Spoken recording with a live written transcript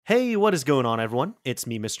Hey, what is going on, everyone? It's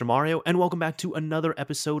me, Mr. Mario, and welcome back to another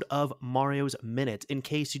episode of Mario's Minute. In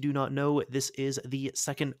case you do not know, this is the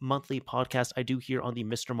second monthly podcast I do here on the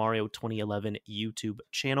Mr. Mario 2011 YouTube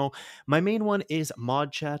channel. My main one is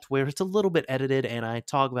Mod Chat, where it's a little bit edited and I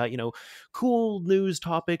talk about, cool news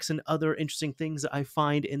topics and other interesting things that I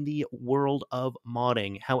find in the world of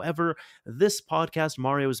modding. However, this podcast,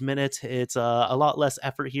 Mario's Minute, it's a lot less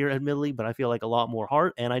effort here, admittedly, but I feel like a lot more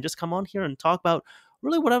heart, and I just come on here and talk about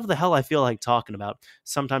really whatever the hell I feel like talking about.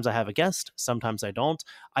 Sometimes I have a guest, sometimes I don't.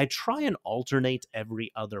 I try and alternate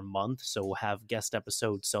every other month, so we'll have guest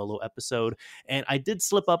episode, solo episode, and I did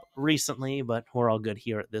slip up recently, but we're all good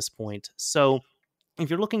here at this point. So if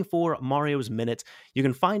you're looking for Mario's Minute, you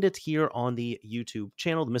can find it here on the YouTube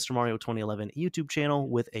channel, the Mr. Mario 2011 YouTube channel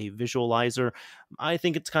with a visualizer. I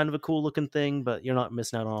think it's kind of a cool looking thing, but you're not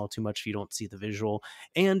missing out on all too much if you don't see the visual.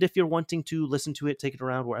 And if you're wanting to listen to it, take it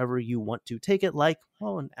around wherever you want to take it, like,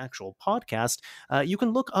 well, an actual podcast, you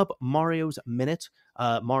can look up Mario's Minute.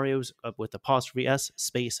 Mario's with apostrophe S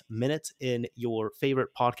space minute in your favorite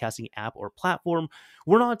podcasting app or platform.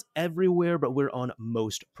 We're not everywhere, but we're on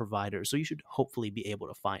most providers, so you should hopefully be able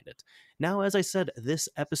to find it. Now, as I said, this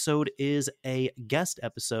episode is a guest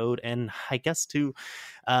episode, and I guess to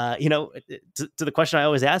the question I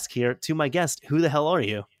always ask here, to my guest, who the hell are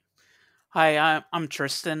you? Hi, I'm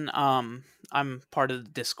Tristan. I'm part of the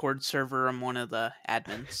Discord server. I'm one of the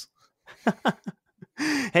admins.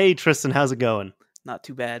 Hey, Tristan, how's it going? Not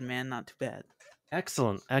too bad, man. Not too bad.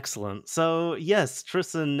 Excellent. So yes,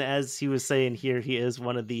 Tristan, as he was saying here, he is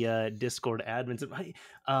one of the Discord admins.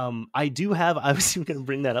 I do have. I was even going to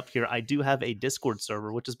bring that up here. I do have a Discord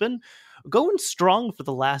server, which has been going strong for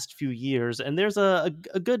the last few years, and there's a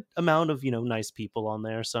good amount of nice people on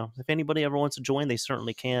there. So if anybody ever wants to join, they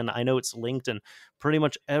certainly can. I know it's linked in pretty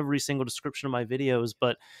much every single description of my videos,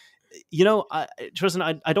 but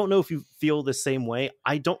Tristan, I don't know if you feel the same way.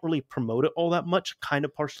 I don't really promote it all that much, kind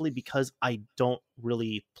of partially because I don't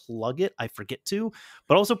really plug it. I forget to,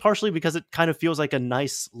 but also partially because it kind of feels like a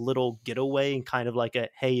nice little getaway and kind of like a,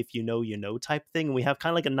 hey, if you know type thing. And we have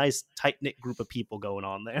kind of like a nice tight knit group of people going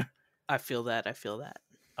on there. I feel that.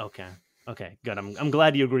 Okay, good. I'm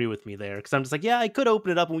glad you agree with me there, because I'm just like, yeah, I could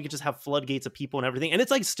open it up and we could just have floodgates of people and everything, and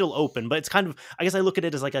it's like still open, but it's kind of, I guess I look at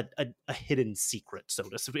it as like a hidden secret, so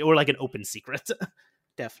to speak, or like an open secret.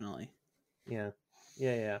 Definitely. Yeah.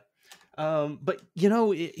 But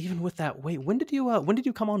even with that, wait, when did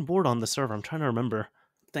you come on board on the server? I'm trying to remember.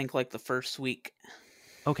 Think like the first week.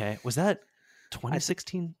 Okay, was that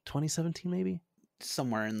 2016, 2017, maybe?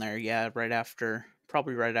 Somewhere in there, yeah.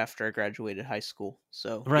 Probably right after I graduated high school.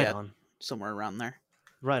 So right yeah, on. somewhere around there.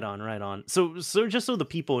 Right on. So just so the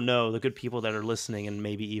people know, the good people that are listening and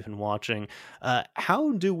maybe even watching,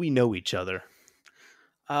 how do we know each other?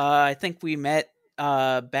 I think we met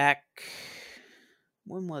back.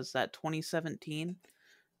 When was that? 2017.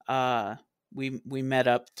 We met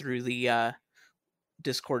up through the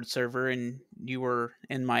Discord server, and you were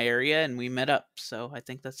in my area, and we met up. So I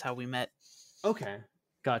think that's how we met. Okay,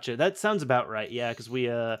 gotcha. That sounds about right. Yeah, because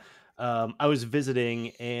I was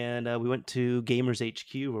visiting, and we went to Gamers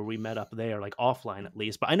HQ where we met up there, like offline at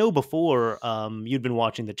least. But I know before you'd been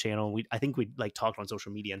watching the channel. I think we like talked on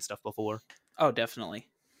social media and stuff before. Oh, definitely.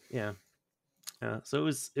 Yeah. So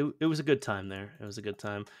it was a good time there. It was a good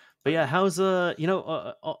time. But yeah, how's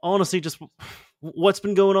honestly, just what's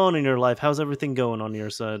been going on in your life? How's everything going on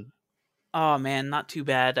your side? Oh man, not too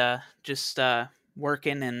bad. Just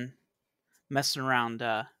working and messing around,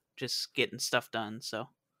 just getting stuff done. So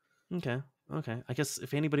Okay. I guess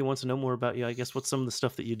if anybody wants to know more about you, I guess what's some of the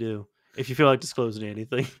stuff that you do? If you feel like disclosing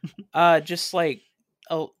anything. just like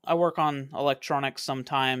I work on electronics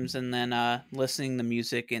sometimes, and then listening to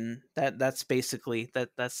music, and that's basically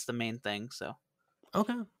that's the main thing. So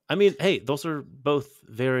Okay. I mean, hey, those are both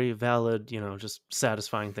very valid, just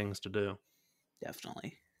satisfying things to do.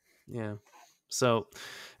 definitely. Yeah. So,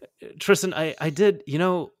 Tristan, I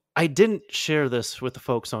didn't share this with the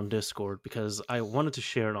folks on Discord because I wanted to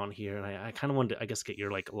share it on here, and I kind of wanted to, I guess, get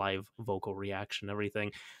your like live vocal reaction and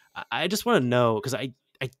everything. I just want to know, because I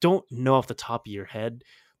don't know off the top of your head,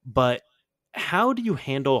 but how do you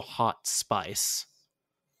handle hot spice?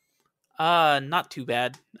 Not too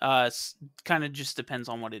bad. Kind of just depends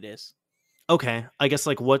on what it is. Okay, I guess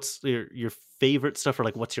like what's your favorite stuff, or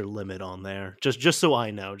like what's your limit on there? Just so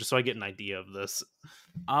I know, just so I get an idea of this.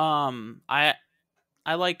 I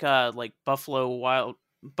like buffalo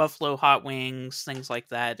hot wings, things like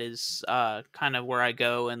that is kind of where I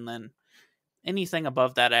go, and then anything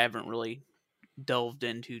above that I haven't really delved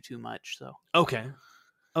into too much. So Okay.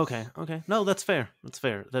 Okay, okay. No, that's fair. That's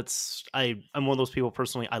fair. I'm one of those people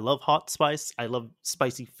personally. I love hot spice. I love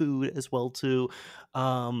spicy food as well too.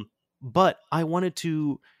 Um, but I wanted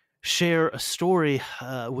to share a story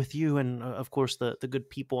with you and of course the good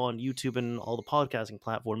people on YouTube and all the podcasting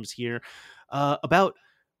platforms here about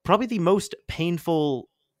probably the most painful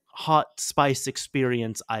hot spice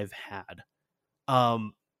experience I've had.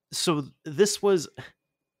 Um, so this was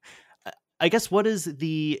I guess what is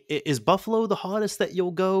Buffalo the hottest that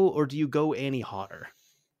you'll go, or do you go any hotter?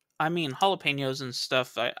 I mean, jalapenos and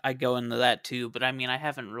stuff, I go into that too, but I mean, I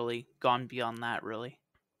haven't really gone beyond that, really.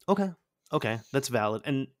 Okay. Okay, that's valid.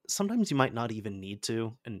 And sometimes you might not even need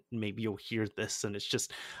to, and maybe you'll hear this and it's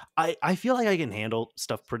just I feel like I can handle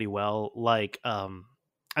stuff pretty well. Like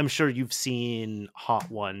I'm sure you've seen Hot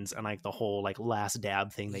Ones and like the whole like last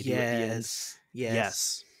dab thing they do at the end. Yes.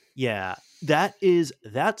 Yes. Yeah.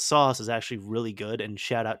 That sauce is actually really good, and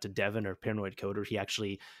shout out to Devin or Paranoid Coder. He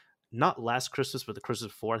actually not last Christmas, but the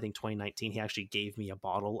Christmas before, I think 2019, he actually gave me a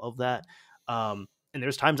bottle of that. And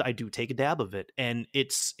there's times I do take a dab of it, and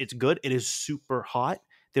it's good. It is super hot.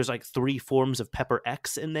 There's like 3 forms of pepper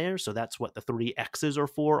X in there, so that's what the 3 X's are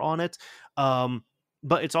for on it.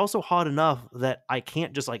 But it's also hot enough that I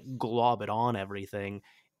can't just like glob it on everything,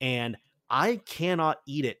 and I cannot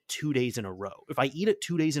eat it 2 days in a row. If I eat it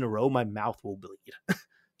 2 days in a row, my mouth will bleed.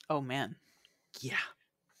 Oh man. Yeah,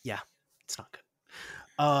 yeah, it's not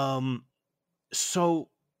good. So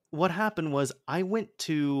what happened was I went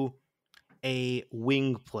to a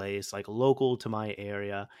wing place like local to my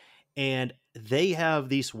area, and they have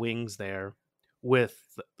these wings there with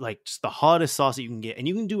like just the hottest sauce that you can get, and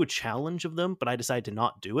you can do a challenge of them, but I decided to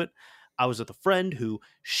not do it. I was with a friend who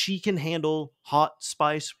she can handle hot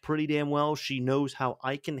spice pretty damn well. She knows how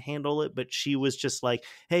I can handle it, but she was just like,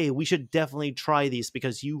 hey, we should definitely try these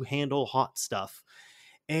because you handle hot stuff.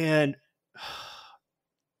 And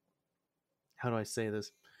how do I say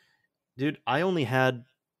this? Dude, I only had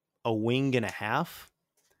a wing and a half,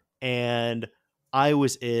 and I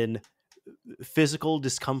was in physical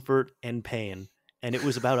discomfort and pain. And it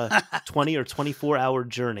was about a 20 or 24-hour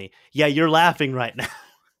journey. Yeah, you're laughing right now.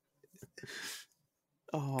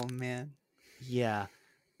 Oh man. Yeah.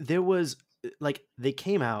 There was like they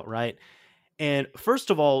came out, right? And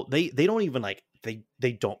first of all, they don't even like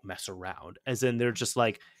they don't mess around. As in they're just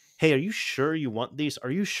like, "Hey, are you sure you want these?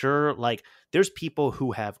 Are you sure?" Like there's people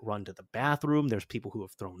who have run to the bathroom, there's people who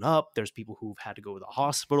have thrown up, there's people who've had to go to the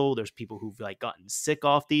hospital, there's people who've like gotten sick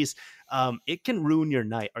off these. It can ruin your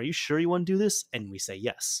night. Are you sure you want to do this? And we say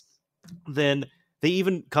yes. Then they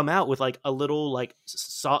even come out with like a little like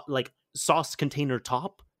sauce container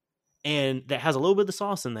top, and that has a little bit of the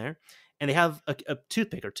sauce in there, and they have a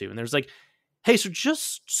toothpick or two, and there's like, hey, so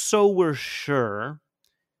just so we're sure,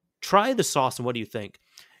 try the sauce and what do you think?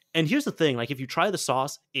 And here's the thing, like if you try the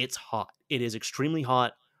sauce, it's hot. It is extremely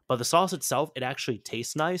hot, but the sauce itself, it actually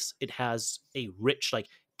tastes nice. It has a rich like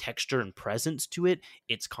texture and presence to it.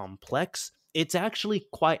 It's complex. It's actually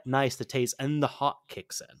quite nice to taste, and the hot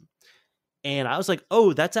kicks in. And I was like,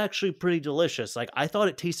 oh, that's actually pretty delicious. Like I thought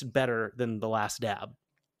it tasted better than the last dab.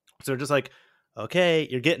 So they're just like, okay,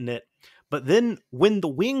 you're getting it. But then when the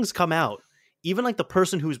wings come out, even like the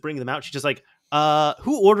person who's bringing them out, she's just like,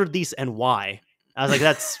 who ordered these and why? I was like,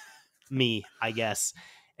 that's me, I guess.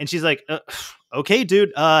 And she's like, okay,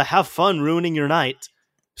 dude, have fun ruining your night.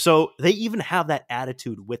 So they even have that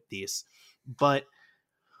attitude with these. But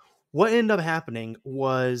what ended up happening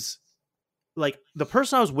was like the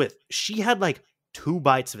person I was with, she had like 2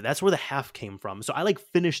 bites of it. That's where the half came from. So I like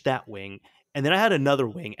finished that wing, and then I had another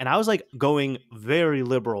wing, and I was like going very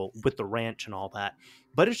liberal with the ranch and all that.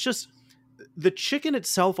 But it's just the chicken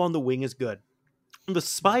itself on the wing is good. The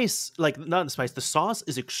spice, like not the spice, the sauce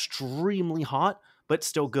is extremely hot, but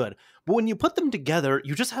still good. But when you put them together,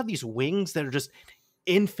 you just have these wings that are just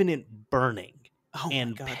infinite burning Oh my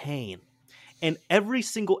and god. pain. And every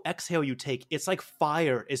single exhale you take, it's like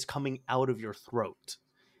fire is coming out of your throat.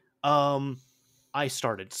 I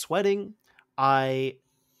started sweating. I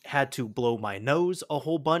had to blow my nose a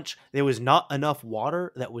whole bunch. There was not enough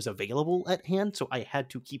water that was available at hand, so I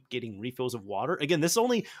had to keep getting refills of water. Again, this is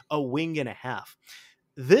only a wing and a half.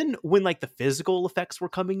 Then when like the physical effects were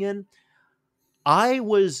coming in, I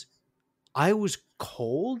was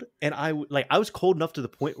cold, and I was cold enough to the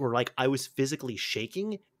point where like I was physically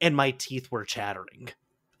shaking and my teeth were chattering.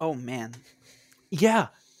 Oh man. Yeah.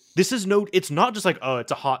 It's not just like, oh,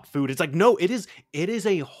 it's a hot food. It's like, no, it is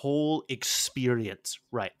a whole experience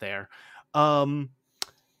right there. Then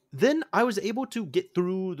I was able to get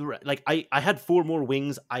through like I had 4 more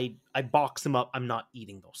wings. I boxed them up. I'm not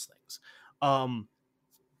eating those things.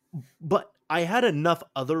 But I had enough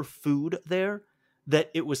other food there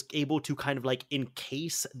that it was able to kind of like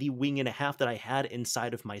encase the wing and a half that I had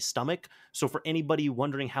inside of my stomach. So for anybody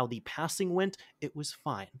wondering how the passing went, it was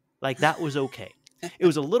fine. Like that was okay. It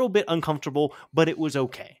was a little bit uncomfortable, but it was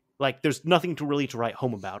okay. Like there's nothing to really to write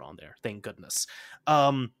home about on there. Thank goodness.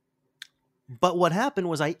 But what happened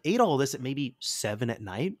was I ate all this at maybe 7 at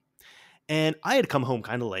night, and I had come home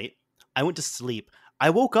kind of late. I went to sleep.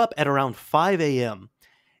 I woke up at around 5 a.m.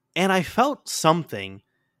 and I felt something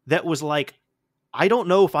that was like, I don't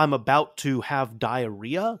know if I'm about to have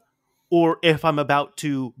diarrhea or if I'm about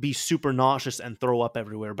to be super nauseous and throw up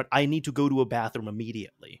everywhere, but I need to go to a bathroom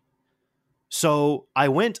immediately. So I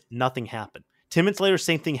went, nothing happened. 10 minutes later,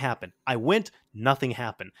 same thing happened. I went, nothing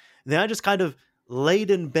happened. Then I just kind of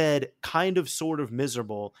laid in bed, kind of sort of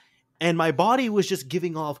miserable, and my body was just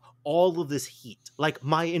giving off all of this heat. Like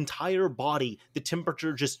my entire body, the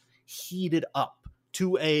temperature just heated up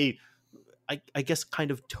to a, I guess,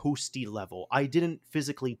 kind of toasty level. I didn't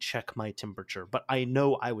physically check my temperature, but I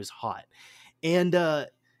know I was hot. And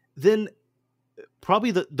then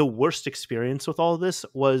probably the worst experience with all of this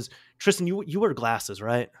was, Tristan, you wear glasses,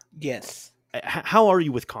 right? Yes. How are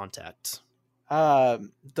you with contacts? The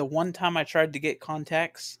one time I tried to get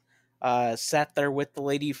contacts, sat there with the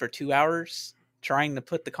lady for 2 hours trying to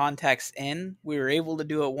put the contacts in. We were able to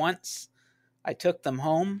do it once. I took them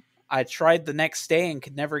home. I tried the next day and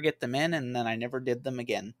could never get them in, and then I never did them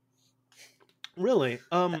again. Really?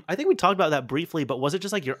 I think we talked about that briefly, but was it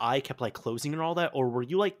just like your eye kept like closing and all that, or were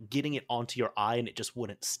you like getting it onto your eye and it just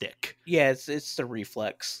wouldn't stick? Yeah, it's the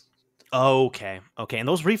reflex. Okay, and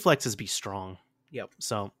those reflexes be strong. Yep.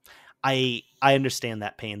 So I understand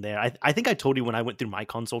that pain there. I think I told you when I went through my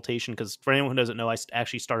consultation, because for anyone who doesn't know, I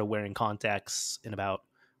actually started wearing contacts in about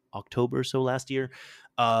October or so last year.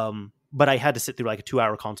 But I had to sit through like a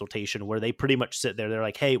 2-hour consultation where they pretty much sit there. They're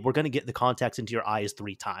like, hey, we're going to get the contacts into your eyes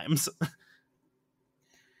 3 times.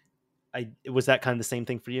 Was that kind of the same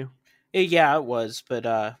thing for you? Yeah, it was,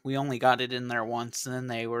 but we only got it in there once, and then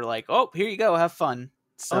they were like, "Oh, here you go, have fun."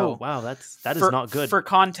 So, oh wow, that is not good. For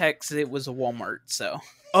context, it was a Walmart. So,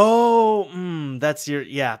 that's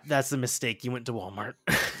that's the mistake. You went to Walmart.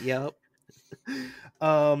 Yep.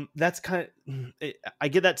 That's kind of, I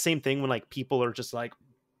get that same thing when like people are just like,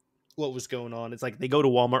 what was going on? It's like they go to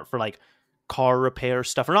Walmart for like car repair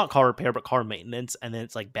stuff, or not car repair, but car maintenance, and then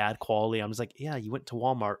it's like bad quality. I'm just like, yeah, you went to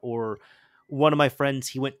Walmart. Or one of my friends,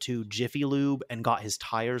 he went to Jiffy Lube and got his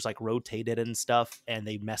tires like rotated and stuff, and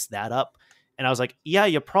they messed that up. And I was like, yeah,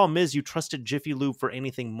 your problem is you trusted Jiffy Lube for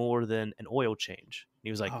anything more than an oil change. And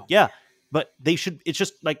he was like, yeah, but it's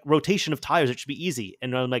just like rotation of tires. It should be easy.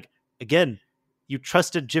 And I'm like, again, you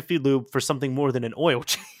trusted Jiffy Lube for something more than an oil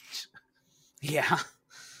change. Yeah.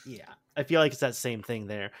 Yeah. I feel like it's that same thing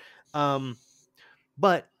there.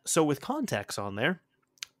 But so with contacts on there,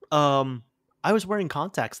 I was wearing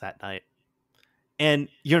contacts that night. And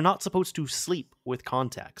you're not supposed to sleep with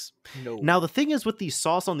contacts. No. Now, the thing is with the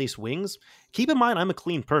sauce on these wings, keep in mind I'm a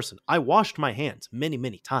clean person. I washed my hands many,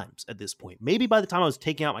 many times at this point. Maybe by the time I was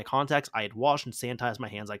taking out my contacts, I had washed and sanitized my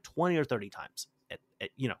hands like 20 or 30 times,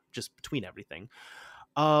 just between everything.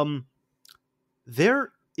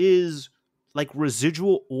 There is like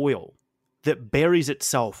residual oil that buries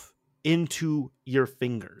itself into your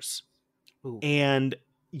fingers. Ooh. And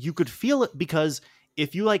you could feel it because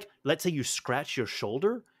if you like, let's say you scratch your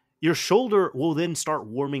shoulder will then start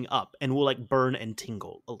warming up and will like burn and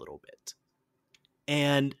tingle a little bit.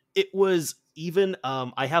 And it was even,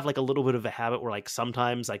 I have like a little bit of a habit where like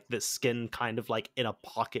sometimes like the skin kind of like in a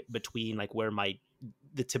pocket between like where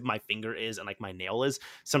the tip of my finger is and like my nail is.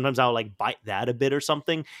 Sometimes I'll like bite that a bit or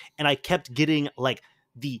something. And I kept getting like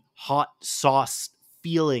the hot sauce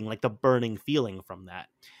feeling, like the burning feeling from that.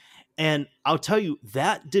 And I'll tell you,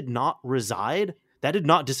 that did not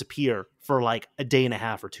disappear for like a day and a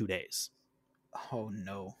half or 2 days. Oh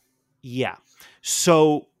no. Yeah.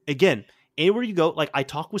 So again, anywhere you go, like I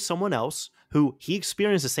talked with someone else who he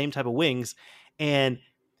experienced the same type of wings, and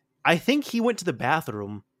I think he went to the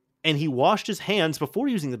bathroom and he washed his hands before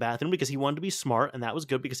using the bathroom because he wanted to be smart, and that was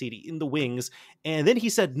good because he'd eaten the wings. And then he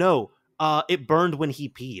said, no, it burned when he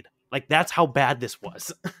peed. Like that's how bad this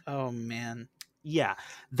was. Oh man. Yeah,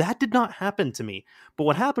 that did not happen to me. But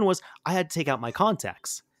what happened was I had to take out my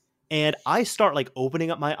contacts, and I start like opening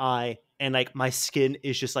up my eye, and like my skin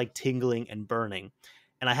is just like tingling and burning.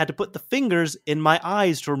 And I had to put the fingers in my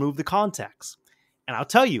eyes to remove the contacts. And I'll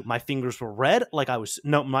tell you, my fingers were red like I was,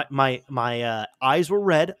 no, my eyes were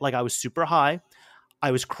red like I was super high.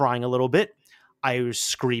 I was crying a little bit. I was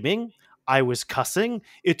screaming. I was cussing.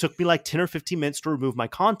 It took me like 10 or 15 minutes to remove my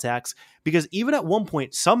contacts because even at one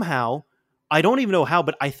point, somehow, I don't even know how,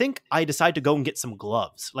 but I think I decided to go and get some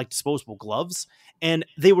gloves, like disposable gloves, and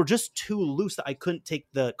they were just too loose that I couldn't take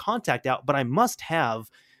the contact out, but I must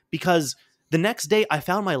have, because the next day I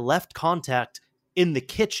found my left contact in the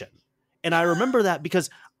kitchen. And I remember that because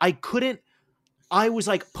I was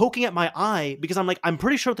like poking at my eye because I'm like, I'm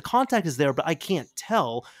pretty sure the contact is there, but I can't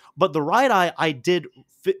tell. But the right eye, I did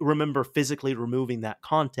remember physically removing that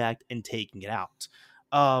contact and taking it out.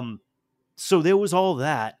 So there was all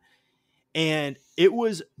that. And it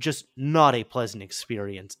was just not a pleasant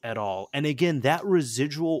experience at all. And again, that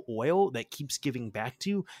residual oil that keeps giving back to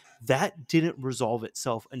you, that didn't resolve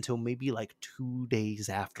itself until maybe like 2 days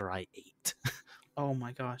after I ate. Oh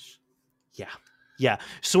my gosh. Yeah. Yeah.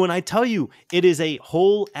 So when I tell you it is a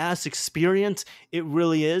whole ass experience, it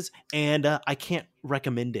really is. And I can't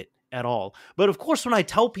recommend it at all. But of course, when I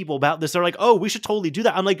tell people about this, they're like, oh, we should totally do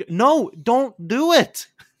that. I'm like, no, don't do it.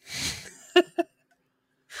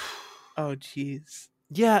 Oh, jeez.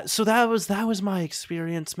 Yeah, so that was my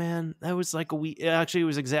experience, man. That was like a week. Actually, it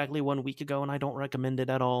was exactly 1 week ago, and I don't recommend it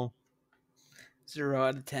at all. 0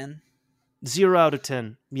 out of 10. 0 out of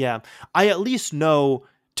 10. Yeah, I at least know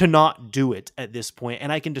to not do it at this point,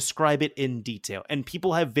 and I can describe it in detail. And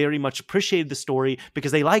people have very much appreciated the story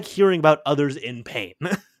because they like hearing about others in pain.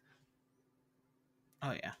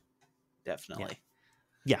 Oh yeah, definitely.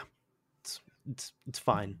 Yeah, it's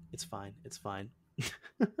fine. It's fine. It's fine.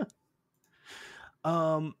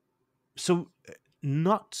 So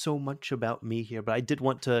not so much about me here, but I did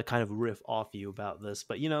want to kind of riff off you about this.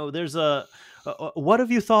 But there's what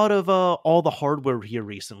have you thought of all the hardware here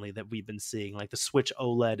recently that we've been seeing, like the Switch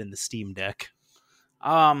OLED and the Steam Deck?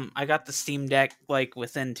 I got the Steam Deck like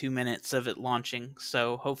within 2 minutes of it launching,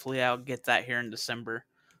 so hopefully I'll get that here in December.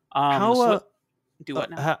 Do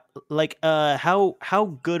what now? How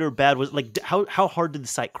good or bad was, like, how hard did the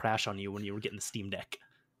site crash on you when you were getting the Steam Deck?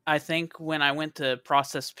 I think when I went to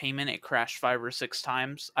process payment, it crashed 5 or 6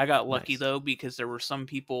 times. I got lucky Nice. though, because there were some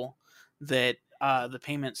people that the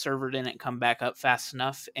payment server didn't come back up fast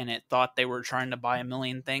enough, and it thought they were trying to buy a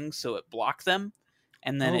million things, so it blocked them.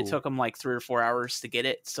 And then it took them like 3 or 4 hours to get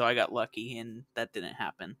it, so I got lucky, and that didn't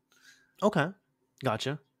happen. Okay,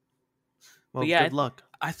 gotcha. Well, yeah, good luck.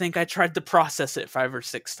 I think I tried to process it 5 or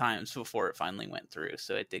 6 times before it finally went through,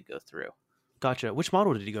 so it did go through. Gotcha. Which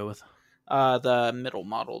model did you go with? The middle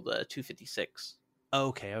model, the 256.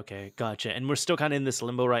 Okay, gotcha. And we're still kind of in this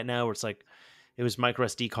limbo right now where it's like, it was micro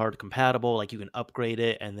SD card compatible, like you can upgrade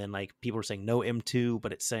it, and then like people are saying no M2,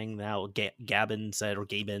 but it's saying now Gaben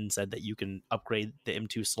said that you can upgrade the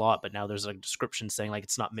M2 slot, but now there's a description saying like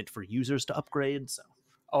it's not meant for users to upgrade. So,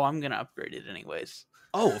 I'm gonna upgrade it anyways.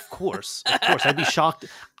 Oh, of course. I'd be shocked.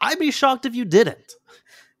 I'd be shocked if you didn't.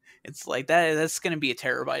 It's like that. That's gonna be a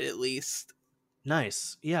terabyte at least.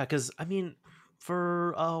 Nice, yeah. Because I mean,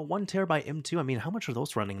 for 1 terabyte M2, I mean, how much are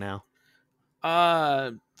those running now?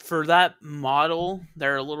 For that model,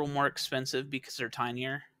 they're a little more expensive because they're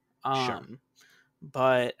tinier. Sure.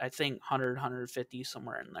 But I think 100, 150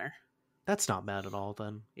 somewhere in there. That's not bad at all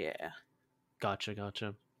then. Yeah.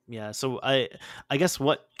 Gotcha. Yeah, so I guess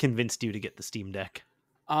what convinced you to get the Steam Deck?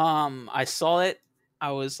 I saw it.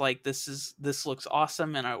 I was like, this looks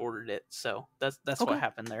awesome, and I ordered it. So that's Okay. what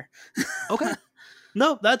happened there. Okay.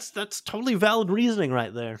 No, that's totally valid reasoning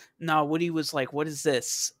right there. No, Woody was like, "What is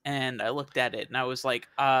this?" And I looked at it, and I was like,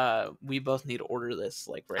 we both need to order this,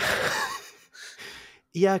 like, right there."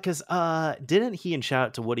 Yeah, because didn't he, and shout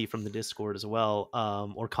out to Woody from the Discord as well,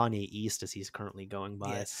 or Kanye East as he's currently going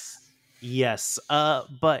by. Yes.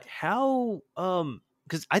 But how,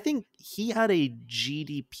 because I think he had a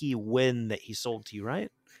GDP win that he sold to you, right?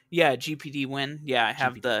 Yeah, GPD win. Yeah, I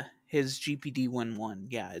have his GPD win 1.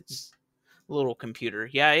 Yeah, it's a little computer.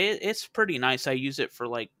 Yeah, it's pretty nice. I use it for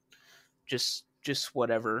like just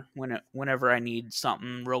whatever, whenever I need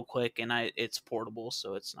something real quick, and it's portable,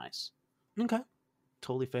 so it's nice. Okay,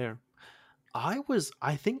 totally fair. I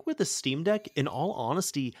think with the Steam Deck, in all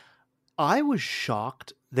honesty, I was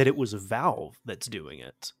shocked that it was Valve that's doing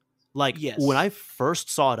it. Like, Yes. When I first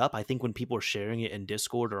saw it up, I think when people were sharing it in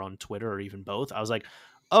Discord or on Twitter or even both, I was like,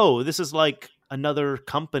 oh, this is like another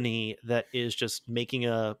company that is just making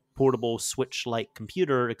a portable Switch-like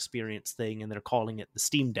computer experience thing, and they're calling it the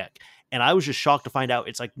Steam Deck. And I was just shocked to find out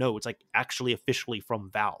it's like, no, it's like actually officially from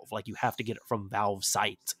Valve. Like, you have to get it from Valve's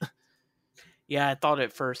site. Yeah, I thought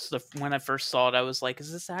at first, when I first saw it, I was like, is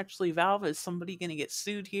this actually Valve? Is somebody going to get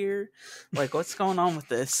sued here? Like, what's going on with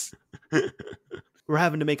this? we're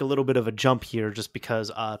having to make a little bit of a jump here just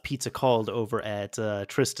because pizza called over at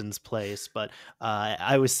Tristan's place. But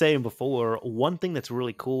I was saying before, one thing that's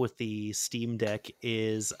really cool with the Steam Deck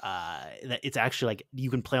is that it's actually like you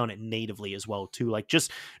can play on it natively as well too. Like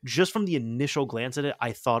just from the initial glance at it,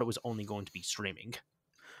 I thought it was only going to be streaming.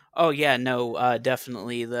 Oh yeah, no,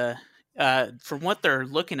 definitely. From what they're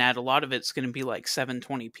looking at, a lot of it's going to be like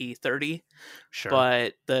 720p 30, Sure.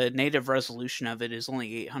 but the native resolution of it is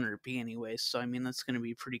only 800p anyways. So I mean, that's going to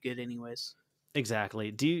be pretty good anyways.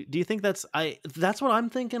 Exactly. Do you think that's what I'm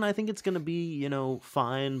thinking? I think it's going to be,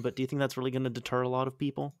 fine, but do you think that's really going to deter a lot of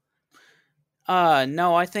people?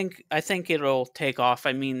 No, I think it'll take off.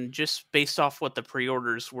 I mean, just based off what the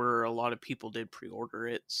pre-orders were, a lot of people did pre-order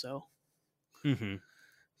it, so Mhm.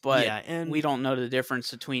 but Yeah, we and don't know the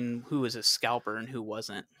difference between who was a scalper and who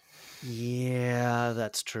wasn't. yeah,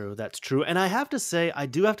 that's true. That's true. And I have to say, I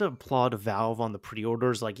do have to applaud Valve on the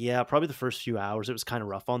pre-orders. Like, yeah, probably the first few hours it was kind of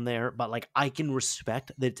rough on there, but like I can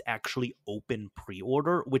respect that it's actually open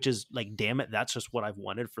pre-order, which is like, damn it, that's just what I've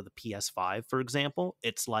wanted for the PS5, for example.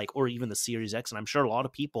 It's like, or even the Series X, and I'm sure a lot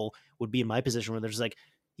of people would be in my position where there's like,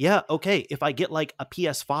 yeah, okay, if I get like a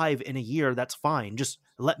PS5 in a year, that's fine. Just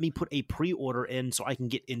let me put a pre-order in so I can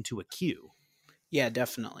get into a queue. Yeah,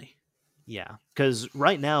 definitely. Yeah, because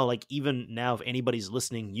right now, like even now, if anybody's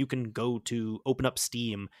listening, you can go to open up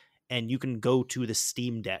Steam and you can go to the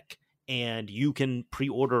Steam Deck and you can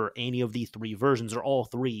pre-order any of the three versions or all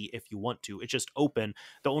three if you want to. It's just open.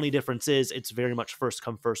 The only difference is it's very much first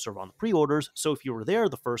come first serve on the pre-orders. So if you were there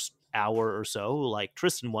the first hour or so, like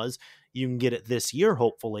Tristan was, you can get it this year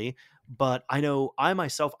hopefully. But I know I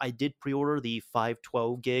myself, I did pre-order the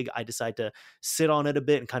 512 gig. I decided to sit on it a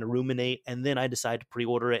bit and kind of ruminate, and then I decided to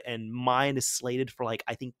pre-order it, and mine is slated for like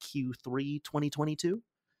I think Q3 2022.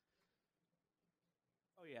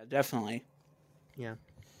 Oh yeah, definitely. Yeah,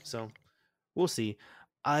 so we'll see.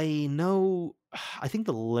 I know. I think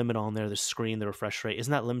the limit on there, the screen, the refresh rate,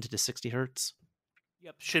 isn't that limited to 60 hertz?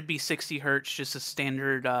 Yep, should be 60 hertz, just a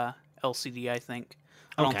standard LCD. I think.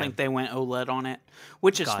 I don't Okay, think they went OLED on it,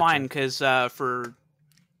 which is fine gotcha. because for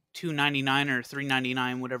 299 or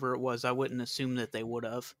 399, whatever it was, I wouldn't assume that they would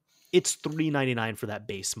have. It's 399 for that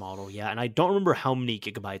base model, yeah, and I don't remember how many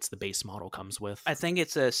gigabytes the base model comes with. I think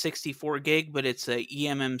it's a 64 gig, but it's a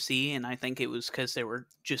eMMC, and I think it was because they were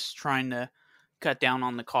just trying to cut down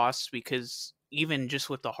on the costs because even just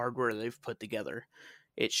with the hardware they've put together,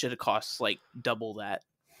 it should have cost like double that.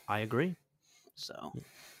 I agree. So,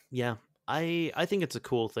 Yeah, I think it's a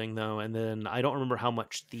cool thing though, and then I don't remember how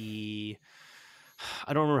much the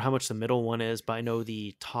middle one is, but I know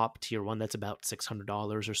the top tier one that's about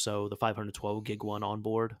 $600 or so. The 512 gig one on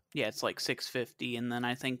board. yeah, it's like 650, and then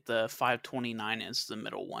I think the 529 is the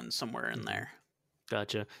middle one somewhere in Mhm. there.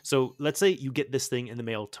 Gotcha. So let's say you get this thing in the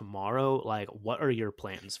mail tomorrow. Like, what are your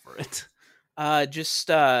plans for it? Just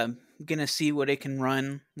gonna see what it can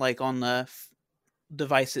run like on the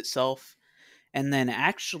device itself. And then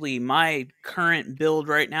actually my current build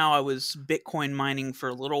right now, I was Bitcoin mining for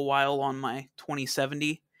a little while on my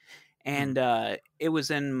 2070 Hmm. and it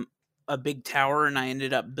was in a big tower and I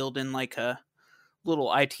ended up building like a little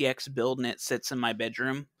ITX build and it sits in my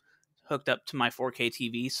bedroom hooked up to my 4K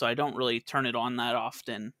TV, so I don't really turn it on that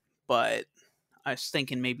often, but I was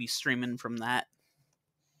thinking maybe streaming from that.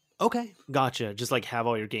 Okay, gotcha. Just like have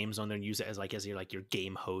all your games on there and use it as your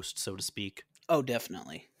game host, so to speak. Oh,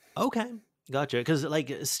 definitely. Okay, gotcha. Because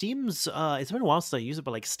like Steam's, it's been a while since I use it,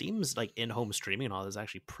 but like Steam's like in-home streaming and all that is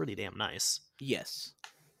actually pretty damn nice. Yes.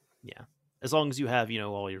 Yeah. As long as you have,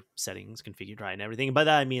 all your settings configured right and everything. By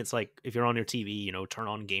that I mean it's like if you're on your TV, turn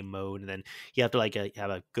on game mode, and then you have to like have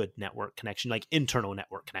a good network connection, like internal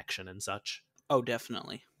network connection and such. Oh,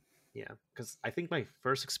 definitely. Yeah, because I think my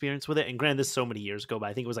first experience with it, and granted this is so many years ago, but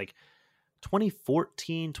I think it was like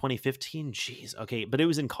 2014, 2015. Jeez, okay, but it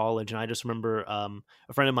was in college, and I just remember a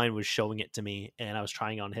friend of mine was showing it to me, and I was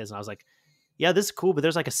trying it on his, and I was like, yeah, this is cool, but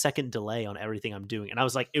there's like a second delay on everything I'm doing, and I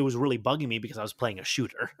was like, it was really bugging me because I was playing a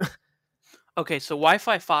shooter. Okay, so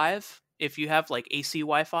Wi-Fi 5, if you have like AC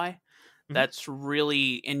Wi-Fi, Mhm. that's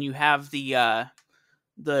really and you have the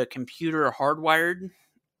computer hardwired,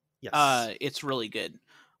 Yes. it's really good.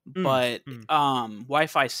 Mm, But mm.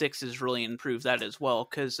 Wi-Fi 6 has really improved that as well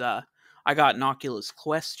cuz I got an Oculus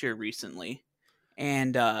Quest here recently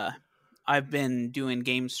and I've been doing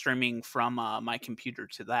game streaming from my computer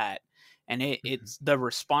to that and Mhm. it's the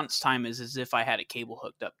response time is as if I had a cable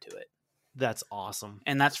hooked up to it. That's awesome.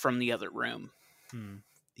 And that's from the other room. Hmm.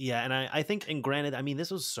 Yeah, and I think, and granted, I mean, this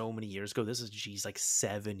was so many years ago. This is, geez, like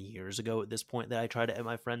 7 years ago at this point that I tried it at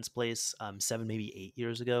my friend's place, 7, maybe 8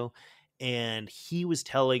 years ago. And he was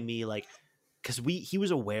telling me, like, because he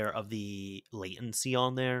was aware of the latency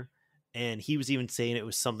on there, and he was even saying it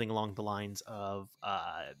was something along the lines of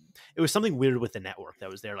it was something weird with the network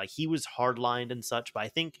that was there. Like he was hardlined and such, but I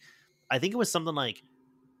think it was something like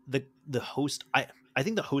the host. I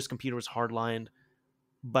think the host computer was hardlined,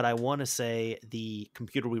 but I want to say the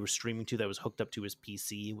computer we were streaming to that was hooked up to his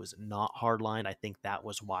PC was not hardline. I think that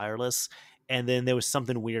was wireless. And then there was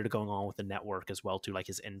something weird going on with the network as well too, like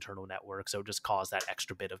his internal network. So it just caused that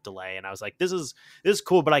extra bit of delay. And I was like, this is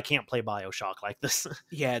cool, but I can't play BioShock like this.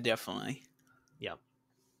 Yeah, definitely. Yeah.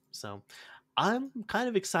 So I'm kind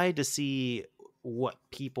of excited to see what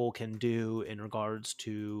people can do in regards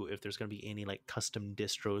to if there's going to be any like custom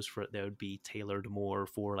distros for it that would be tailored more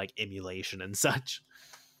for like emulation and such.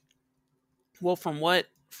 Well, from what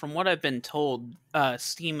I've been told,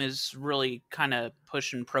 Steam is really kind of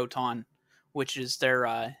pushing Proton, which is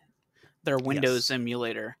their Windows Yes.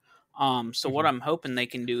 emulator. So what I'm hoping they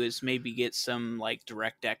can do is maybe get some like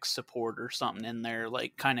DirectX support or something in there,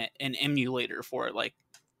 like kind of an emulator for it, like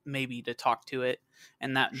maybe to talk to it,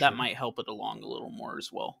 and that Sure. might help it along a little more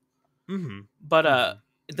as well. Mm-hmm. But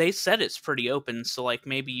they said it's pretty open, so like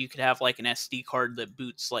maybe you could have like an SD card that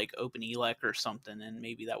boots like OpenELEC or something, and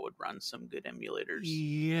maybe that would run some good emulators.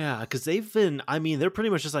 Yeah, because they're pretty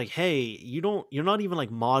much just like, hey, you're not even like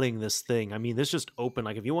modding this thing. I mean, this just open.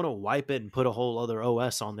 Like, if you want to wipe it and put a whole other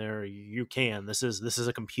OS on there, you can. This is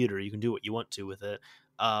a computer. You can do what you want to with it.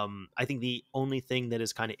 I think the only thing that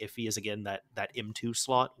is kind of iffy is again that M2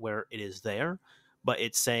 slot where it is there, but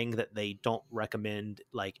it's saying that they don't recommend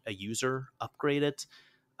like a user upgrade it.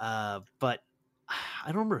 But I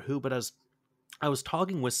don't remember who, but I was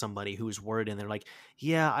talking with somebody who was worried, and they're like,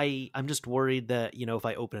 "Yeah, I'm just worried that if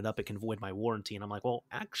I open it up, it can void my warranty." And I'm like, "Well,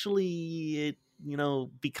 actually,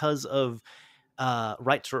 because of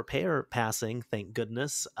right to repair passing, thank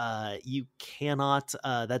goodness, you cannot.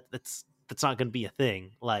 That's not going to be a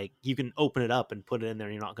thing. Like, you can open it up and put it in there.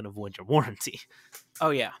 You're not going to void your warranty." Oh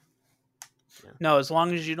yeah. Yeah. No, as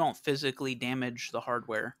long as you don't physically damage the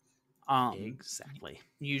hardware, Exactly.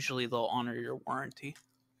 usually they'll honor your warranty.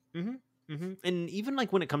 Mm-hmm. Mm-hmm. And even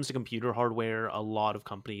like when it comes to computer hardware, a lot of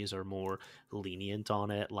companies are more lenient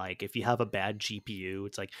on it. Like if you have a bad GPU,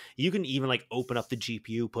 it's like you can even like open up the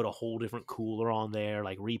GPU, put a whole different cooler on there,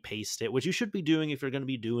 like repaste it, which you should be doing if you're going to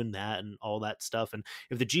be doing that and all that stuff. And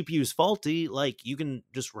if the GPU is faulty, like you can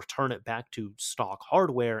just return it back to stock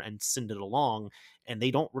hardware and send it along, and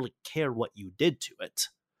they don't really care what you did to it.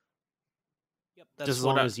 Yep, Just that's as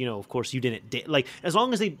what long as of course, you didn't like as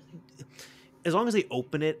long as they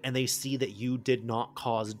open it and they see that you did not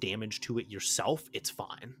cause damage to it yourself, it's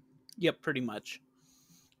fine. Yep, pretty much.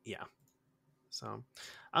 Yeah. So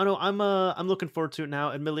I don't know. I'm looking forward to it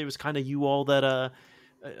now. Admittedly, it was kind of you all that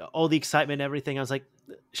all the excitement and everything. I was like,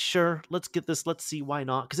 sure, let's get this. Let's see why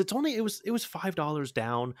not. Because it was $5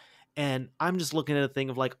 down, and I'm just looking at a thing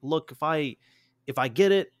of like, look, if I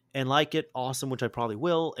get it and like it, awesome, which I probably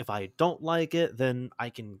will. If I don't like it, then I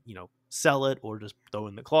can sell it or just throw it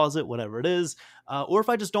in the closet, whatever it is. Or if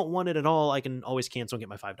I just don't want it at all, I can always cancel and get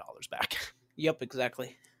my $5 back. Yep,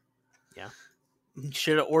 exactly. Yeah.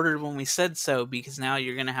 Should have ordered when we said so, because now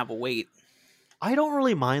you're gonna have a wait. I don't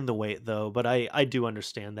really mind the wait though, but I do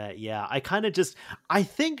understand that. Yeah, I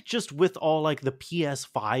think just with all like the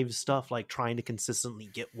PS5 stuff, like trying to consistently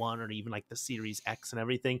get one or even like the Series X and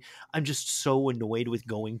everything, I'm just so annoyed with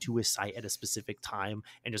going to a site at a specific time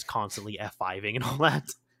and just constantly F5ing and all that.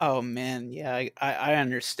 Oh man, yeah, I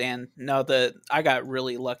understand. No, I got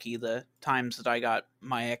really lucky the times that I got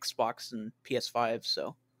my Xbox and PS5.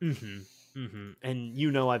 So Mm-hmm. Mm-hmm.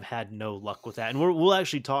 And I've had no luck with that, and we'll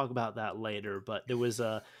actually talk about that later. But there was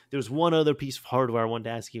one other piece of hardware I wanted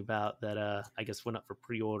to ask you about that I guess went up for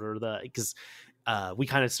pre-order because we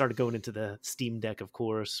kind of started going into the Steam Deck, of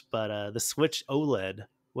course, but the Switch OLED.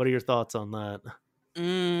 What are your thoughts on that?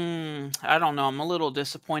 I don't know. I'm a little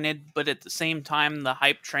disappointed, but at the same time, the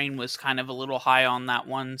hype train was kind of a little high on that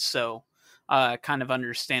one. So kind of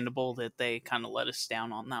understandable that they kind of let us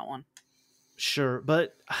down on that one. Sure,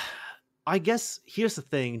 but I guess here's the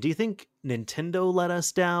thing. Do you think Nintendo let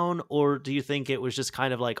us down, or do you think it was just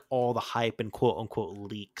kind of like all the hype and quote unquote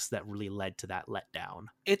leaks that really led to that letdown?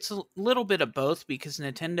 It's a little bit of both, because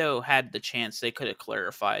Nintendo had the chance. They could have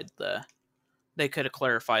clarified the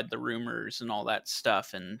rumors and all that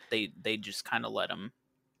stuff, and they just kind of let them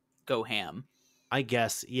go ham. I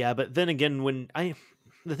guess, yeah, but then again,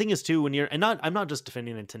 the thing is too, when you're I'm not just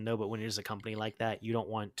defending Nintendo, but when you're just a company like that, you don't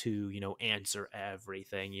want to answer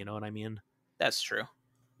everything. You know what I mean? That's true.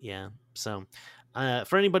 Yeah. So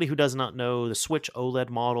For anybody who does not know, the Switch OLED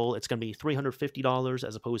model, it's going to be $350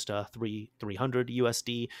 as opposed to 300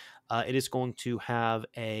 USD. It is going to have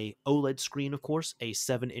a OLED screen, of course, a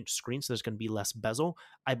 7-inch screen, so there's going to be less bezel.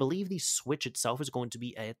 I believe the Switch itself is going to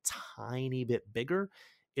be a tiny bit bigger.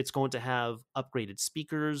 It's going to have upgraded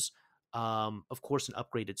speakers, of course, an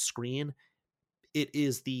upgraded screen. It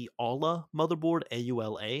is the AULA motherboard,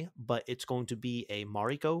 AULA, but it's going to be a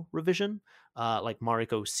Mariko revision, like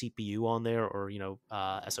Mariko CPU on there, or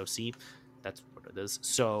SoC. That's what it is.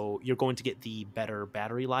 So you're going to get the better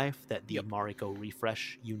battery life that the Yep. Mariko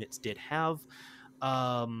refresh units did have.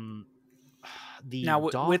 Um, the Now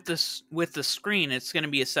dock, with the screen, it's going to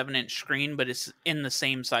be a 7-inch screen, but it's in the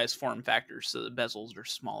same size form factor, so the bezels are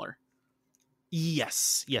smaller.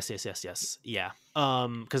 yes, yeah.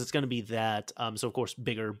 Because it's going to be that. So of course,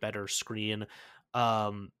 bigger, better screen. I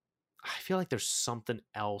feel like there's something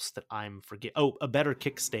else that I'm forgetting. Oh, a better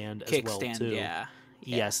kickstand as well Kickstand, too. yeah.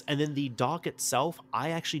 Yes, and then the dock itself,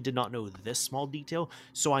 I actually did not know this small detail,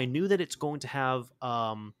 so I knew that it's going to have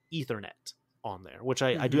Ethernet on there, which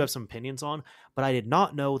I do Mhm. have some opinions on, but I did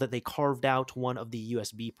not know that they carved out one of the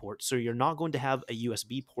USB ports. So you're not going to have a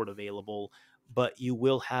USB port available, but you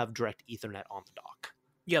will have direct Ethernet on the dock.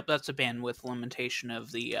 Yep, that's a bandwidth limitation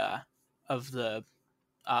of the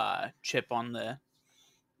chip on the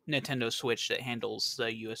Nintendo Switch that handles the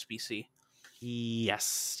USB-C.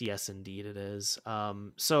 Yes, indeed it is.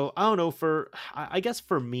 So I don't know, I guess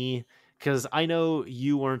for me, because I know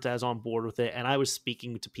you weren't as on board with it, and I was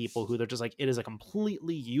speaking to people who they're just like, it is a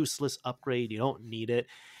completely useless upgrade. You don't need it.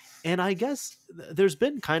 And I guess there's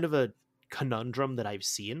been kind of a conundrum that I've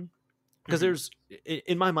seen, because Mhm. there's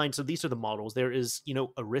in my mind, so these are the models. There is,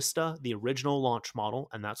 Arista, the original launch model,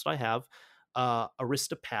 and that's what I have.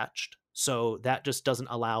 Arista patched, so that just doesn't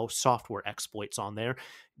allow software exploits on there.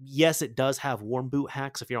 Yes, it does have warm boot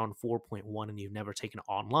hacks if you're on 4.1 and you've never taken it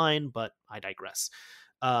online, but I digress.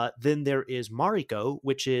 Then there is Mariko,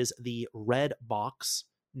 which is the red box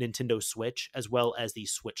Nintendo Switch, as well as the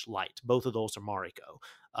Switch Lite. Both of those are Mariko.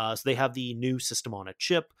 So they have the new system on a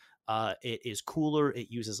chip. It is cooler,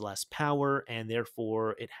 it uses less power, and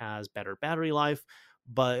therefore it has better battery life.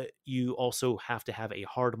 But you also have to have a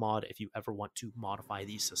hard mod if you ever want to modify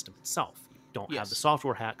the system itself. You don't have the Yes.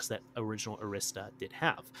 software hacks that original Arista did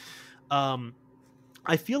have.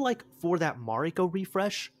 I feel like for that Mariko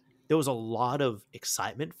refresh, there was a lot of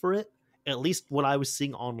excitement for it. At least what I was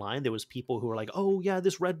seeing online, there was people who were like, "Oh yeah,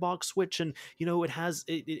 this red box Switch, and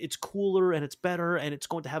it's cooler and it's better, and it's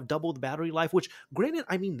going to have double the battery life." Which, granted,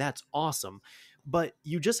 I mean that's awesome, but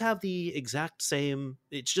you just have the exact same.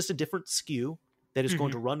 It's just a different SKU that is going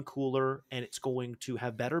Mhm. to run cooler and it's going to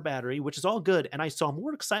have better battery, which is all good. And I saw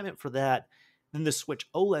more excitement for that than the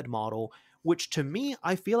Switch OLED model, which to me,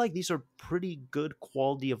 I feel like these are pretty good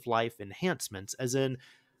quality of life enhancements. As in,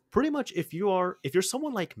 pretty much if you're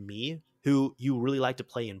someone like me who you really like to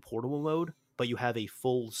play in portable mode, but you have a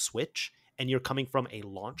full Switch and you're coming from a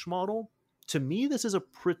launch model, to me this is a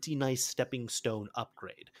pretty nice stepping stone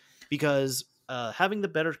upgrade, because having the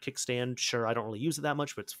better kickstand, sure, I don't really use it that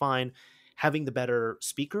much, but it's fine. Having the better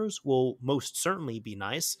speakers will most certainly be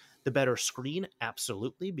nice. The better screen,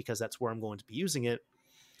 absolutely, because that's where I'm going to be using it.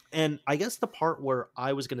 And I guess the part where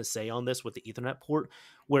I was going to say on this with the Ethernet port,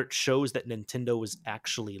 where it shows that Nintendo was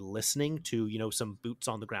actually listening to, some boots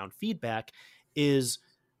on the ground feedback, is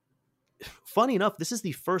funny enough, this is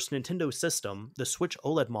the first Nintendo system, the Switch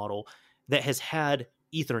OLED model, that has had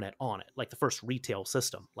Ethernet on it, like the first retail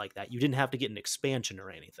system like that. You didn't have to get an expansion or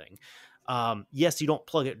anything. Yes, you don't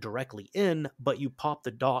plug it directly in, but you pop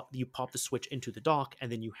the Switch into the dock,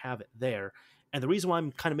 and then you have it there. And the reason why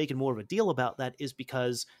I'm kind of making more of a deal about that is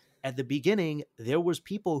because at the beginning there was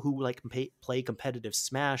people who like play competitive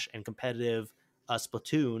Smash and competitive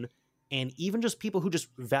Splatoon, and even just people who just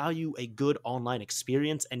value a good online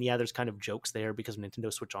experience. And yeah, there's kind of jokes there because of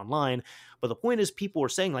Nintendo Switch Online, but the point is, people were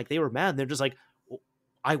saying like they were mad, and they're just like,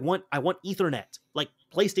 I want Ethernet. Like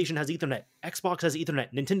PlayStation has Ethernet, Xbox has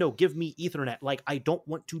Ethernet, Nintendo, give me Ethernet. Like I don't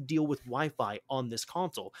want to deal with Wi-Fi on this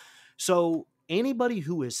console. So anybody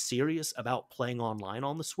who is serious about playing online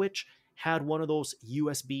on the Switch had one of those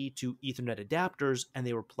USB to Ethernet adapters, and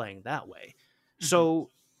they were playing that way. Mhm.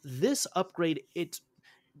 So this upgrade, it's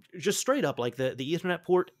just straight up like the Ethernet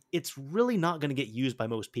port, it's really not going to get used by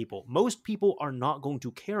most people. Most people are not going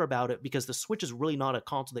to care about it because the Switch is really not a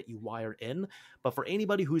console that you wire in. But for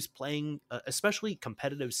anybody who's playing, especially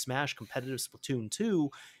competitive Smash, competitive Splatoon 2,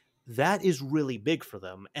 that is really big for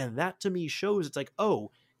them. And that to me shows it's like,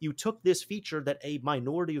 oh, you took this feature that a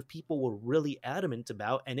minority of people were really adamant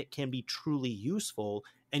about and it can be truly useful,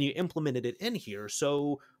 and you implemented it in here.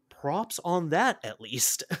 So props on that, at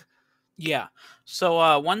least. Yeah.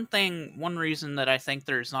 So one reason that I think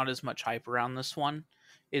there's not as much hype around this one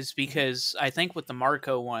is because I think with the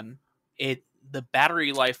Marco one, the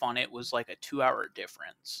battery life on it was like a 2 hour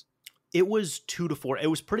difference. It was 2 to 4. It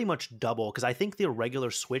was pretty much double because I think the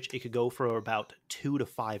regular Switch it could go for about 2 to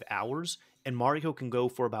 5 hours, and Mario can go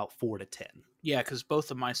for about 4 to 10. Yeah, because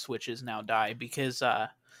both of my Switches now die because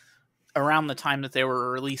around the time that they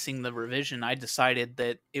were releasing the revision, I decided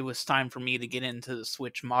that it was time for me to get into the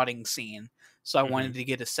Switch modding scene. So I wanted to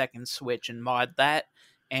get a second Switch and mod that,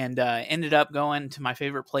 and ended up going to my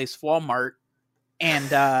favorite place, Walmart.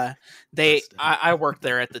 And I worked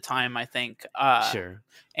there at the time, I think. Sure.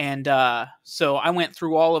 And so I went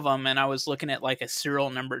through all of them, and I was looking at like a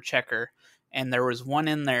serial number checker, and there was one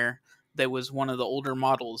in there that was one of the older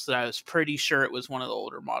models that I was pretty sure it was one of the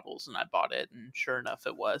older models, and I bought it, and sure enough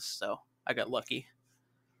it was. So I got lucky.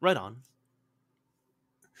 Right on.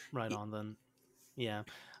 Right on then. Yeah.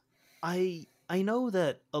 I know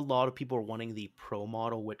that a lot of people are wanting the Pro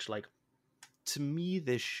model, which like to me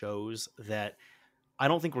this shows that I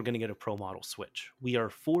don't think we're going to get a Pro model Switch. We are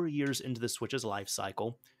 4 years into the Switch's life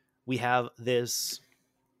cycle. We have this.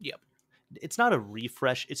 Yep. It's not a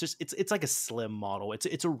refresh. It's like a slim model. It's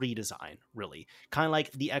a redesign, really, kind of like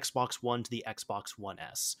the Xbox One to the Xbox One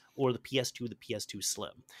S or the PS2 to the PS2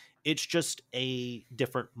 Slim. It's just a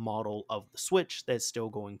different model of the Switch that's still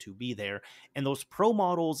going to be there. And those Pro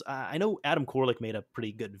models, I know Adam Korlick made a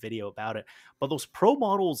pretty good video about it, but those Pro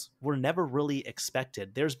models were never really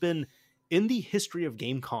expected. There's been in the history of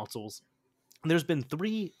game consoles, there's been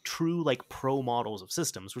 3 true like Pro models of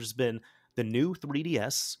systems, which has been the new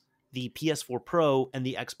 3DS, the PS4 Pro, and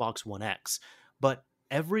the Xbox One X. But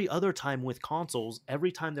every other time with consoles,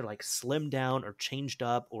 every time they're like slimmed down or changed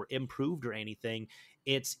up or improved or anything,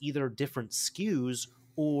 it's either different SKUs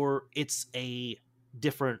or it's a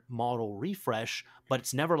different model refresh, but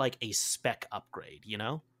it's never like a spec upgrade, you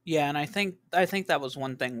know? Yeah, and I think that was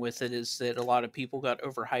one thing with it is that a lot of people got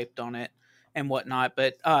overhyped on it and whatnot.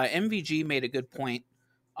 But MVG made a good point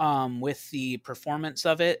with the performance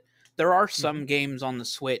of it. There are some games on the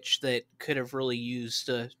Switch that could have really used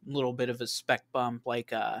a little bit of a spec bump,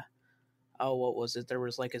 like what was it? There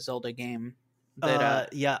was like a Zelda game that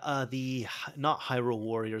the not Hyrule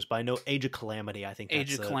Warriors, but I know Age of Calamity. I think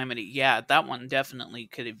Age of Calamity. Yeah, that one definitely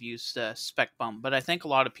could have used a spec bump, but I think a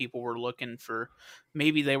lot of people were looking for,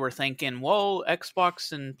 maybe they were thinking, well,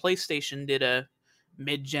 Xbox and PlayStation did a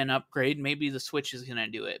mid-gen upgrade, maybe the Switch is going to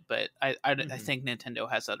do it, but I think Nintendo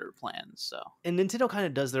has other plans. So, and Nintendo kind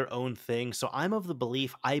of does their own thing. So I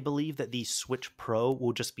believe that the Switch Pro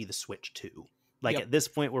will just be the Switch 2. Like at this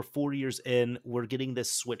point, we're 4 years in, we're getting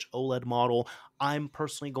this Switch OLED model. I'm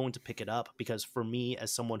personally going to pick it up because for me,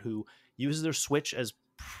 as someone who uses their Switch as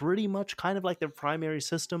pretty much kind of like their primary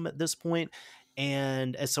system at this point,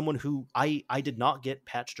 and as someone who I did not get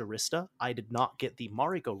patched Arista, I did not get the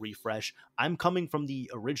Mariko refresh. I'm coming from the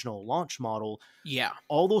original launch model. Yeah.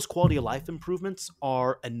 All those quality of life improvements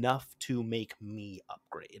are enough to make me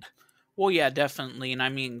upgrade. Well, yeah, definitely. And I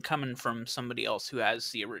mean, coming from somebody else who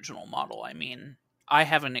has the original model, I mean, I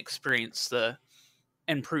haven't experienced the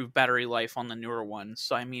improved battery life on the newer ones.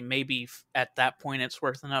 So, I mean, maybe at that point it's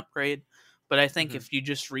worth an upgrade. But I think if you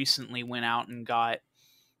just recently went out and got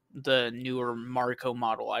the newer Mariko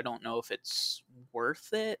model, I don't know if it's worth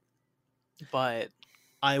it. But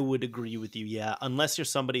I would agree with you, yeah, unless you're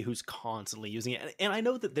somebody who's constantly using it. And I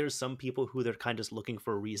know that there's some people who they're kind of just looking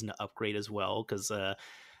for a reason to upgrade as well, because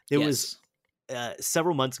there was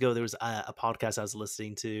several months ago, there was a podcast I was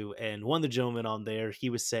listening to, and one of the gentlemen on there, he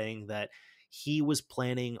was saying that he was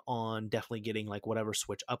planning on definitely getting like whatever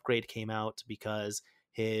Switch upgrade came out because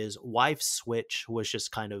his wife's Switch was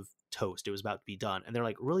just kind of toast. It was about to be done. And they're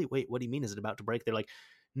like, really? Wait, what do you mean? Is it about to break? They're like,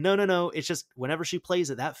 no. It's just whenever she plays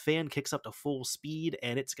it, that fan kicks up to full speed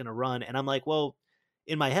and it's going to run. And I'm like, well,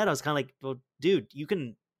 in my head, I was kind of like, well, dude, you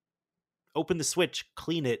can open the Switch,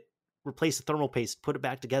 clean it, replace the thermal paste, put it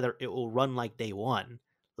back together. It will run like day one.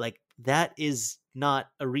 Like that is not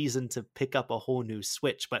a reason to pick up a whole new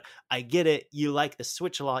Switch, but I get it. You like the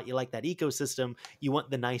Switch a lot. You like that ecosystem. You want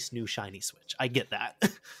the nice new shiny Switch. I get that.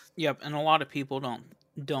 Yep. And a lot of people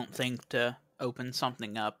don't think to open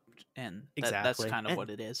something up, and that's kind of what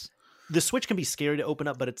it is. The Switch can be scary to open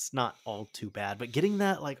up, but it's not all too bad. But getting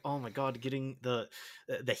that, like, oh my god, getting the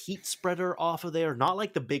heat spreader off of there, not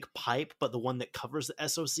like the big pipe, but the one that covers the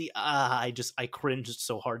SoC. I cringed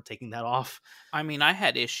so hard taking that off. I mean, I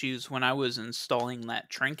had issues when I was installing that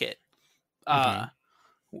trinket.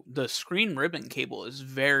 The screen ribbon cable is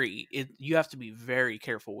you have to be very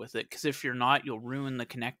careful with it, because if you're not, you'll ruin the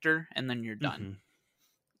connector and then you're done.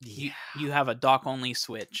 You have a dock only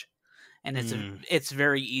switch. and Mm. it's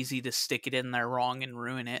very easy to stick it in there wrong and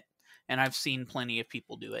ruin it. And I've seen plenty of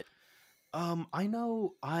people do it. I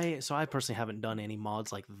know I personally haven't done any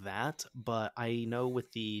mods like that, but I know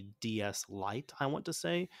with the DS Lite, I want to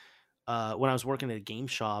say, when I was working at a game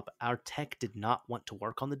shop, our tech did not want to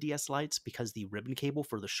work on the DS Lites because the ribbon cable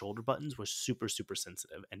for the shoulder buttons was super, super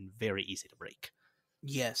sensitive and very easy to break.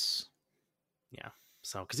 Yes. Yeah.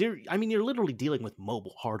 So, because you're literally dealing with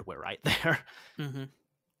mobile hardware right there. Mm-hmm.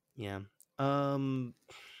 Yeah. Um,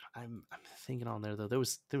 I'm thinking on there though. There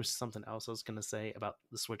was something else I was gonna say about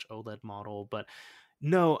the Switch OLED model, but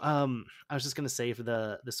no. I was just gonna say for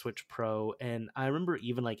the Switch Pro, and I remember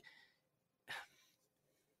even like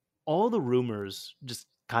all the rumors just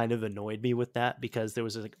kind of annoyed me with that because there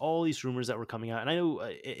was like all these rumors that were coming out, and I know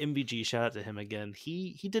MVG, shout out to him again.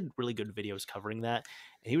 He did really good videos covering that,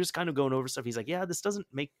 and he was kind of going over stuff. He's like, yeah, this doesn't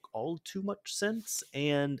make all too much sense,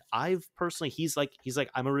 and I've personally, he's like,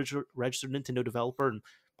 I'm a registered Nintendo developer, and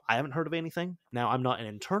I haven't heard of anything. Now I'm not an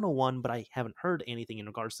internal one, but I haven't heard anything in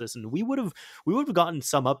regards to this, and we would have gotten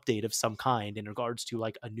some update of some kind in regards to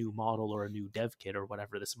like a new model or a new dev kit or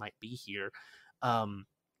whatever this might be here. Um,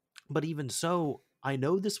 but even so, I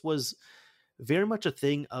know this was very much a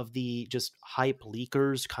thing of the just hype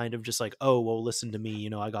leakers, kind of just like, oh, well, listen to me,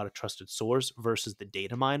 I got a trusted source versus the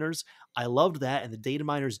data miners. I loved that. And the data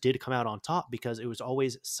miners did come out on top because it was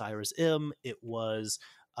always Cyrus M, it was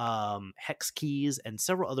Hex Keys, and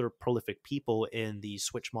several other prolific people in the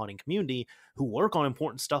Switch modding community who work on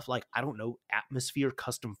important stuff like, I don't know, Atmosphere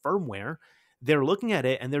custom firmware. They're looking at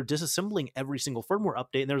it and they're disassembling every single firmware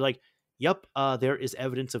update, and they're like, yep, there is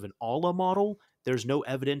evidence of an ALA model. There's no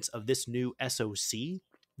evidence of this new SoC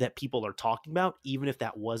that people are talking about, even if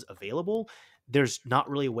that was available. There's not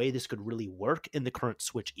really a way this could really work in the current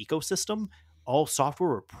Switch ecosystem. All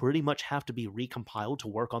software will pretty much have to be recompiled to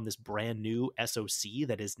work on this brand new SoC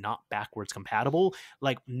that is not backwards compatible.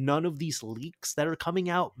 Like, none of these leaks that are coming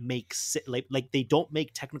out like they don't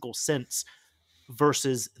make technical sense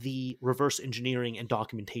versus the reverse engineering and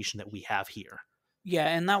documentation that we have here. Yeah,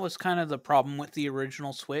 and that was kind of the problem with the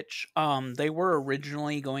original Switch. They were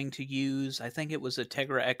originally going to use, I think it was a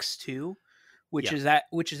Tegra X2, Yeah.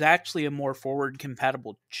 which is actually a more forward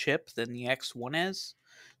compatible chip than the X1 is.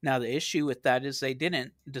 Now the issue with that is they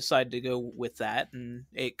didn't decide to go with that, and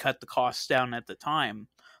it cut the costs down at the time.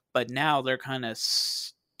 But now they're kind of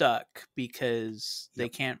stuck because they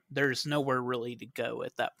Yep. can't. There's nowhere really to go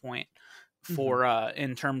at that point Mm-hmm. for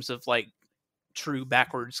in terms of like true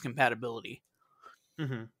backwards compatibility.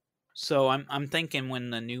 Mm-hmm. So I'm thinking when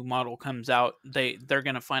the new model comes out, they're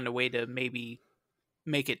gonna find a way to maybe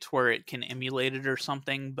make it to where it can emulate it or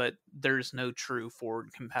something, but there's no true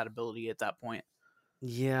forward compatibility at that point.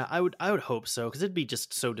 Yeah, I would hope so, because it'd be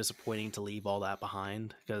just so disappointing to leave all that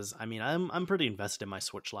behind. Because I mean, I'm pretty invested in my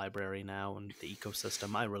Switch library now and the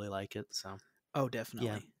ecosystem. I really like it. So Oh, yeah,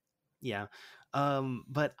 definitely. yeah.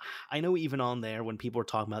 But I know even on there when people are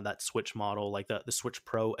talking about that Switch model, like the Switch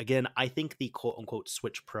Pro, again, I think the quote unquote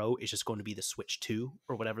Switch Pro is just going to be the Switch 2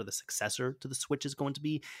 or whatever the successor to the Switch is going to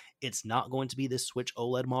be. It's not going to be this Switch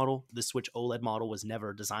OLED model. The Switch OLED model was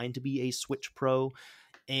never designed to be a Switch Pro.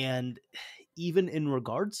 And even in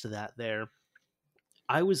regards to that,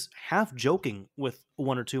 I was half joking with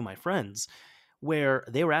one or two of my friends where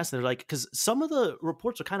they were asking, they're like, because some of the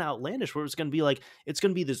reports are kind of outlandish, where it's going to be like, it's going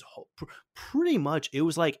to be this whole, pretty much, it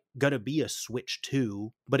was like going to be a Switch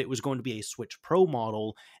 2, but it was going to be a Switch Pro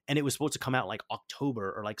model, and it was supposed to come out like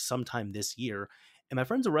October or like sometime this year. And my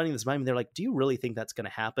friends are running this by me. They're like, do you really think that's going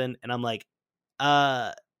to happen? And I'm like,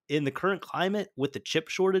 uh, in the current climate with the chip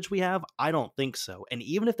shortage we have, I don't think so. And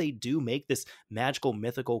even if they do make this magical,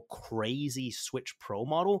 mythical, crazy Switch Pro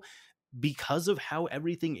model, because of how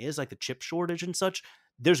everything is, like the chip shortage and such,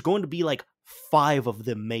 there's going to be like 5 of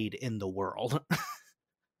them made in the world.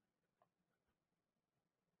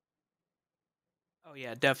 Oh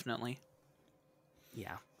yeah, definitely.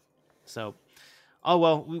 Yeah. So, oh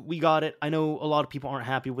well, we got it. I know a lot of people aren't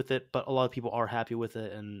happy with it, but a lot of people are happy with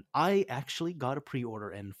it, and I actually got a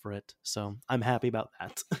pre-order in for it, so I'm happy about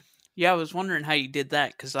that. Yeah, I was wondering how you did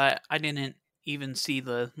that because I didn't even see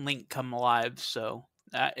the link come alive, so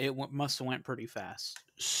must have went pretty fast.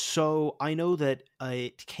 So I know that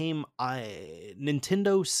it came.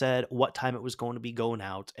 Nintendo said what time it was going to be going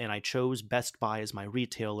out, and I chose Best Buy as my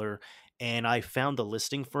retailer. And I found the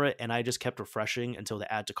listing for it, and I just kept refreshing until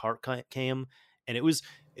the add to cart came. And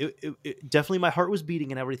it definitely, my heart was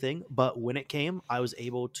beating and everything. But when it came, I was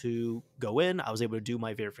able to go in. I was able to do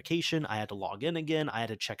my verification. I had to log in again. I had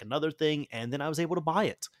to check another thing, and then I was able to buy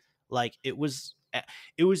it. Like it was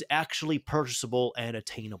actually purchasable and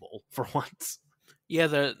attainable for once. Yeah,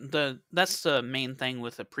 the that's the main thing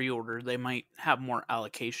with a pre-order. They might have more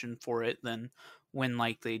allocation for it than when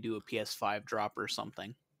like they do a PS5 drop or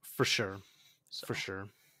something. For sure. For So, sure.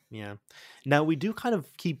 Yeah. Now we do kind of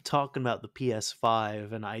keep talking about the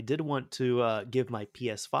PS5, and I did want to give my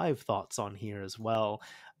PS5 thoughts on here as well.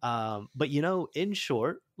 But in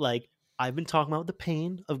short, like I've been talking about the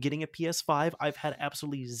pain of getting a PS5. I've had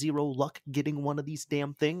absolutely zero luck getting one of these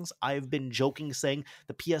damn things. I've been joking saying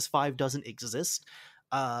the PS5 doesn't exist.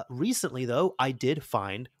 Recently though, I did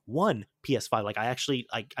find one PS5. Like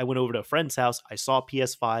I went over to a friend's house, I saw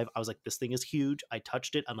PS5, I was like, this thing is huge. I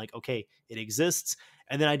touched it, I'm like, okay, it exists.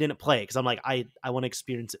 And then I didn't play because I'm like, I want to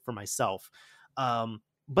experience it for myself.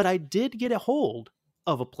 But I did get a hold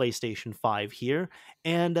of a PlayStation 5 here,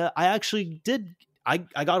 and I actually did. I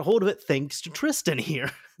got a hold of it thanks to Tristan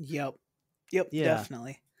here. yep, Yeah.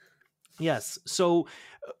 definitely. Yes. So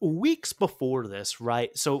weeks before this,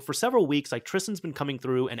 right? So for several weeks, like Tristan's been coming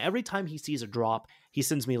through, and every time he sees a drop, he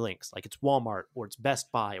sends me links. Like it's Walmart or it's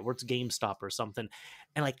Best Buy or it's GameStop or something.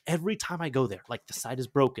 And like every time I go there, like the site is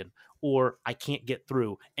broken or I can't get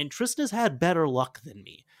through. And Tristan has had better luck than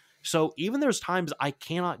me. So even there's times I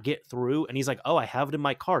cannot get through, and he's like, "Oh, I have it in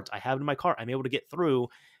my cart. I have it in my cart. I'm able to get through."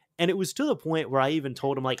 And it was to the point where I even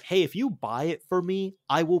told him, like, hey, if you buy it for me,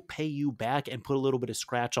 I will pay you back and put a little bit of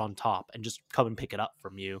scratch on top and just come and pick it up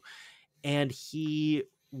from you. And he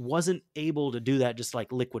wasn't able to do that, just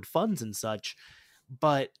like liquid funds and such.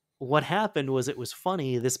 But what happened was, it was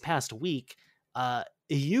funny this past week.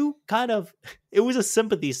 You kind of, it was a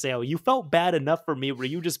sympathy sale. You felt bad enough for me where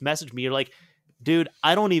you just messaged me. You're like, dude,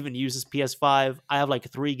 I don't even use this PS5. I have like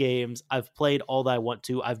 3 games. I've played all that I want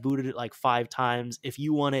to. I've booted it like 5 times. If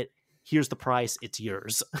you want it, here's the price. It's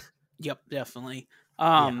yours. Yep, definitely.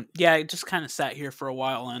 Yeah. Yeah, I just kind of sat here for a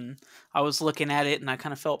while and I was looking at it and I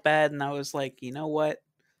kind of felt bad and I was like, you know what?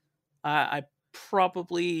 I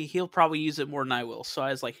probably he'll probably use it more than I will. So I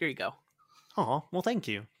was like, here you go. Oh, well, thank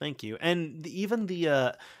you. Thank you. And even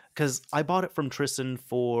the, because I bought it from Tristan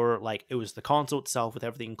for like, it was the console itself with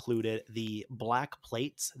everything included, the black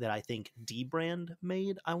plates that I think D Brand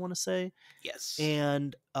made, I want to say. Yes.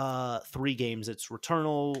 And 3 games. It's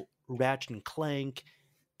Returnal, Ratchet and Clank,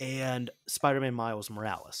 and Spider-Man Miles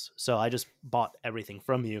Morales. So I just bought everything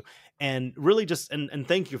from you. And really just, and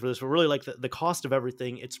thank you for this, but really like the cost of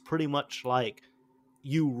everything, it's pretty much like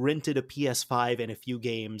you rented a PS5 and a few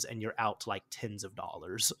games and you're out to like tens of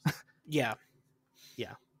dollars. Yeah.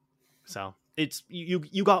 Yeah. So it's,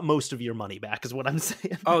 you got most of your money back is what I'm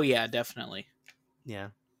saying. Oh yeah, definitely. Yeah.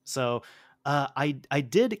 So I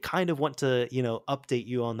did kind of want to, update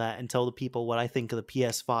you on that and tell the people what I think of the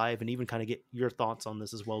PS5 and even kind of get your thoughts on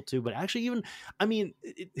this as well too. But actually, even, I mean,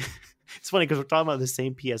 it's funny because we're talking about the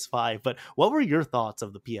same PS5, but what were your thoughts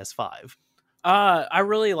of the PS5? I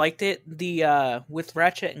really liked it. The with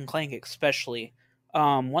Ratchet and Clank especially.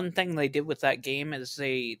 One thing they did with that game is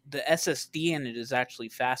the SSD in it is actually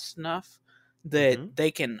fast enough that Mm-hmm.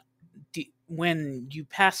 they can when you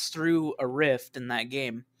pass through a rift in that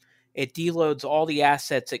game, it deloads all the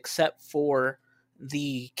assets except for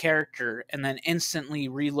the character and then instantly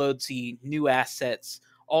reloads the new assets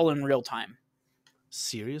all in real time.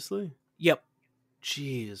 Seriously? Yep.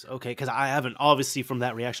 Jeez. Okay, because I haven't, obviously from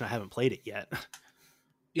that reaction, I haven't played it yet.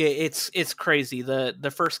 It's crazy.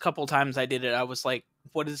 The first couple times I did it, I was like,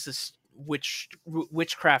 "What is this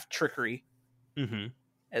witchcraft trickery?" Mm-hmm.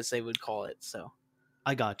 as they would call it. So,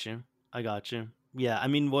 I got you. I got you. Yeah, I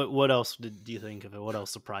mean, what else do you think of it? What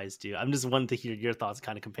else surprised you? I'm just wanting to hear your thoughts,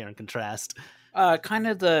 kind of compare and contrast. kind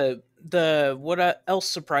of the what else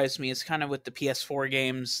surprised me is kind of with the PS4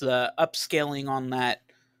 games, the upscaling on that.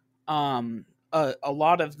 A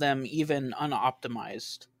lot of them, even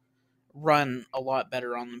unoptimized, run a lot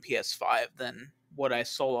better on the PS5 than what I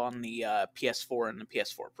saw on the PS4 and the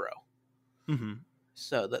PS4 Pro. Mm-hmm.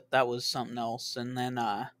 So that was something else. And then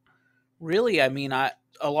really, I mean, a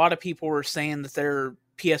lot of people were saying that their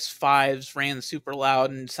PS5s ran super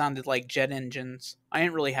loud and sounded like jet engines. I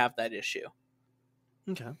didn't really have that issue.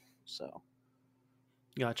 Okay. So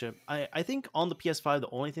Gotcha. I think on the PS5, the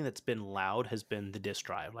only thing that's been loud has been the disk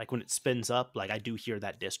drive. Like when it spins up, like I do hear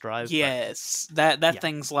that disk drive. yes, that yeah.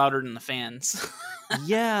 thing's louder than the fans.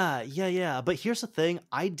 Yeah. But here's the thing: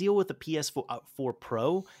 I deal with the PS4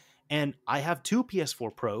 Pro, and I have 2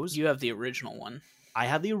 PS4 Pros. You have the original one. I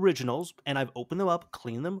have the originals, and I've opened them up,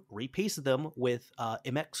 cleaned them, repasted them with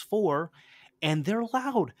MX4, and they're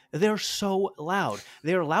loud. They're so loud.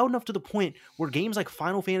 They're loud enough to the point where games like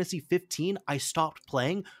Final Fantasy 15, I stopped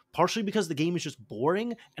playing, partially because the game is just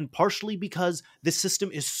boring, and partially because the system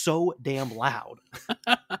is so damn loud.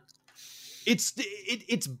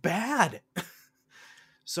 It's bad.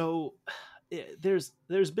 So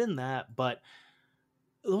there's been that, but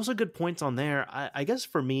those are good points on there. I guess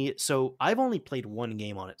for me, so I've only played one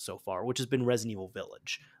game on it so far, which has been Resident Evil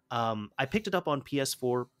Village. I picked it up on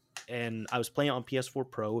PS4 and I was playing it on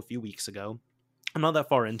PS4 Pro a few weeks ago. I'm not that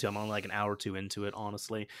far into it. I'm only like an hour or two into it,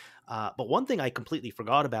 honestly. But one thing I completely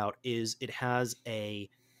forgot about is it has a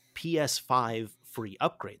PS5 free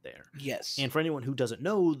upgrade there. Yes. And for anyone who doesn't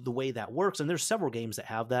know the way that works, and there's several games that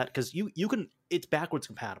have that, because you can, it's backwards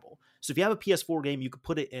compatible. So if you have a PS4 game, you can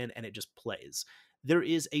put it in and it just plays. There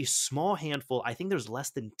is a small handful, I think there's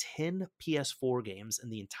less than 10 PS4 games in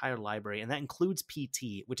the entire library, and that includes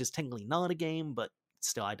PT, which is technically not a game, but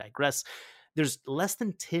still, I digress. There's less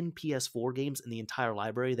than 10 PS4 games in the entire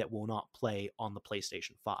library that will not play on the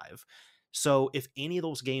PlayStation 5. So if any of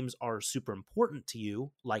those games are super important to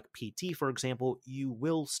you, like PT, for example, you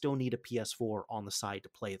will still need a PS4 on the side to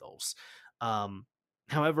play those.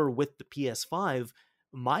 However, with the PS5,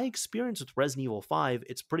 my experience with Resident Evil 5,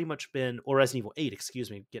 it's pretty much been, or Resident Evil 8,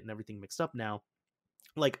 excuse me, getting everything mixed up now.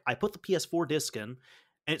 Like, I put the PS4 disc in,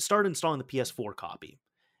 and it started installing the PS4 copy.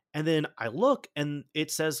 And then I look, and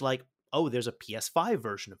it says, like, oh, there's a PS5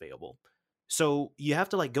 version available. So you have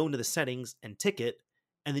to, like, go into the settings and tick it,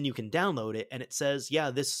 and then you can download it, and it says,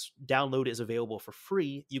 yeah, this download is available for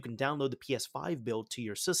free. You can download the PS5 build to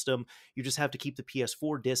your system. You just have to keep the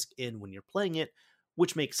PS4 disc in when you're playing it,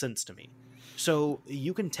 which makes sense to me. So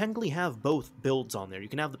you can technically have both builds on there. You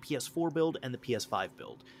can have the PS4 build and the PS5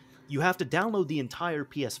 build. You have to download the entire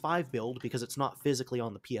PS5 build because it's not physically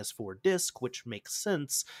on the PS4 disc, which makes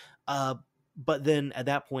sense. But then at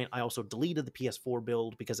that point, I also deleted the PS4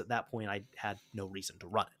 build because at that point I had no reason to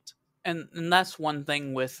run it. And that's one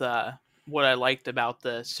thing with what I liked about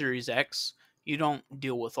the Series X. You don't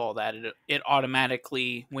deal with all that. It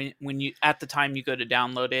automatically, when you at the time you go to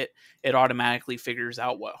download it, it automatically figures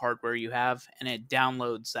out what hardware you have and it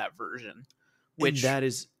downloads that version. Which and that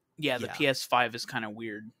is the PS5 is kind of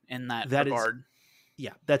weird in that regard.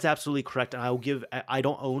 Yeah, that's absolutely correct. And I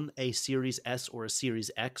don't own a Series S or a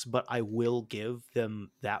Series X, but I will give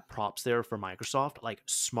them that props there for Microsoft. Like,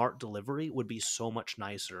 smart delivery would be so much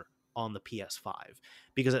nicer on the PS5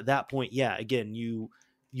 because at that point, yeah, again, you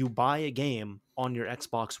buy a game on your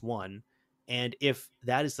Xbox One, and if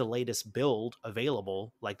that is the latest build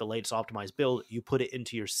available, like the latest optimized build, you put it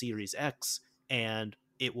into your Series X and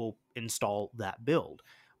it will install that build.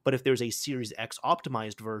 But if there's a Series X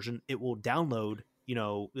optimized version, it will download,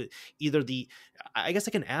 either I guess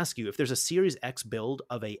I can ask you, if there's a Series X build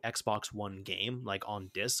of a Xbox One game, like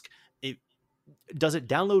on disc, does it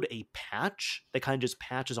download a patch that kind of just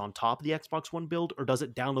patches on top of the Xbox One build, or does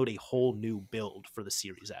it download a whole new build for the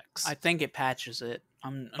Series X? I think it patches it.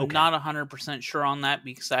 I'm not 100% sure on that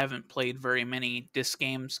because I haven't played very many disc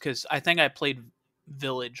games, because I think I played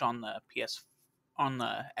Village on the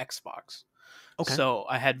Xbox. Okay. So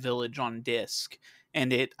I had Village on disc,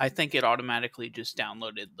 and I think it automatically just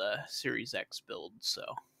downloaded the Series X build, so...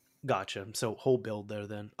 Gotcha. So whole build there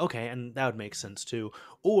then. Okay, and that would make sense too.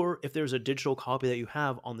 Or if there's a digital copy that you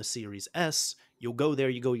have on the Series S, you'll go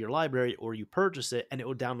there, you go to your library, or you purchase it, and it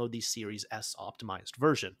will download the Series S optimized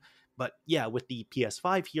version. But yeah, with the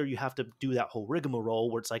PS5 here, you have to do that whole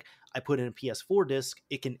rigmarole where it's like, I put in a PS4 disc,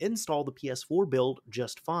 it can install the PS4 build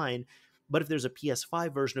just fine, but if there's a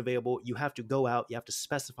PS5 version available, you have to go out, you have to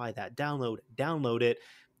specify that download it,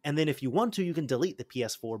 and then if you want to, you can delete the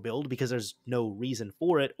PS4 build because there's no reason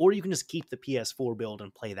for it, or you can just keep the PS4 build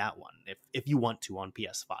and play that one if you want to on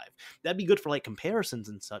PS5. That'd be good for like comparisons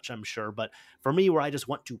and such, I'm sure, but for me, where I just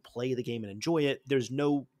want to play the game and enjoy it, there's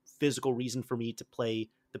no physical reason for me to play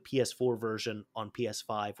the PS4 version on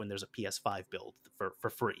PS5 when there's a PS5 build for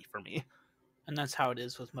free for me. And that's how it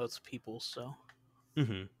is with most people, so.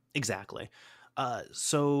 Mm-hmm. Exactly.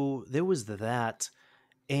 So there was that.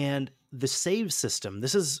 And the save system,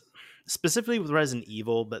 this is specifically with Resident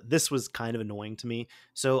Evil, but this was kind of annoying to me.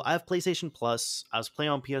 So I have PlayStation Plus. I was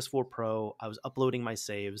playing on PS4 Pro. I was uploading my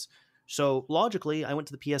saves. So logically, I went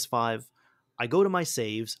to the PS5. I go to my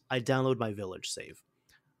saves. I download my Village save.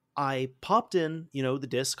 I popped in, the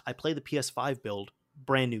disc. I play the PS5 build.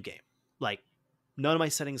 Brand new game. Like, none of my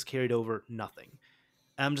settings carried over. Nothing.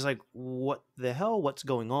 And I'm just like, what the hell? What's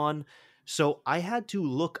going on? So I had to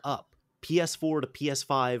look up PS4 to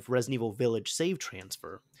PS5 Resident Evil Village save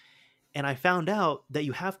transfer. And I found out that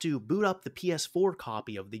you have to boot up the PS4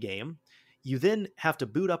 copy of the game. You then have to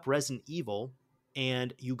boot up Resident Evil,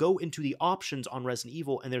 and you go into the options on Resident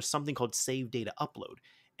Evil, and there's something called save data upload.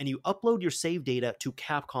 And you upload your save data to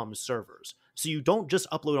Capcom servers. So you don't just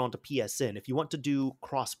upload onto PSN. If you want to do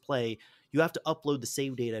cross-play, you have to upload the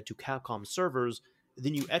save data to Capcom servers.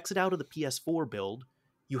 Then you exit out of the PS4 build.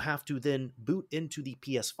 you have to then boot into the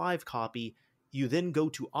PS5 copy. You then go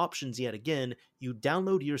to options yet again, you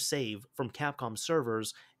download your save from Capcom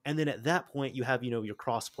servers, and then at that point you have, your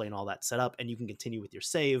crossplay and all that set up, and you can continue with your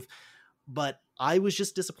save. But I was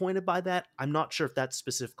just disappointed by that. I'm not sure if that's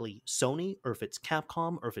specifically Sony or if it's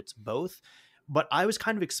Capcom or if it's both, but I was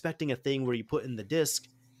kind of expecting a thing where you put in the disc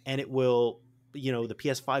and it will, the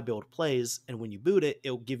PS5 build plays, and when you boot it,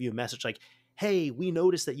 it'll give you a message like, hey, we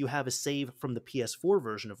noticed that you have a save from the PS4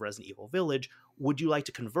 version of Resident Evil Village. Would you like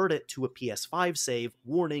to convert it to a PS5 save?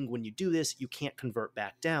 Warning, when you do this, you can't convert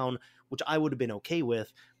back down, which I would have been okay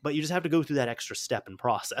with, but you just have to go through that extra step and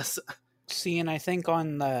process. See, and I think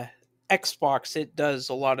on the Xbox, it does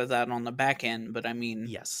a lot of that on the back end, but I mean,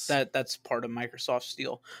 yes, that's part of Microsoft's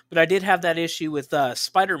deal. But I did have that issue with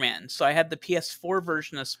Spider-Man. So I had the PS4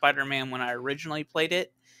 version of Spider-Man when I originally played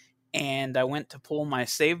it, and I went to pull my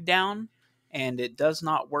save down, and it does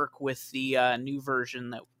not work with the new version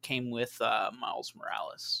that came with Miles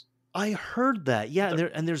Morales. I heard that. Yeah,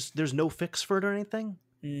 there's no fix for it or anything?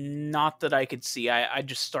 Not that I could see. I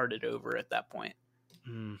just started over at that point.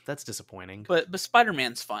 That's disappointing. But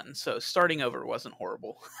Spider-Man's fun, so starting over wasn't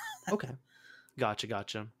horrible. Okay.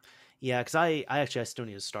 Gotcha. Yeah, because I still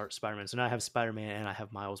need to start Spider-Man. So now I have Spider-Man and I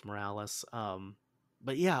have Miles Morales.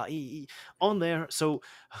 But yeah, on there. So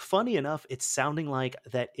funny enough, it's sounding like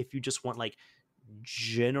that if you just want like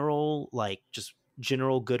general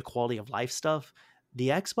good quality of life stuff, the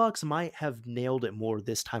Xbox might have nailed it more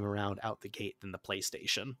this time around out the gate than the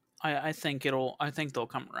PlayStation. I think they'll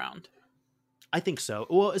come around. I think so.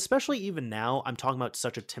 Well, especially even now, I'm talking about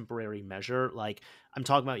such a temporary measure. Like, I'm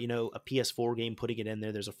talking about, a PS4 game, putting it in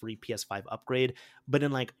there, there's a free PS5 upgrade. But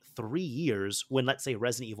in like 3 years, when let's say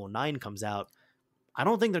Resident Evil 9 comes out, I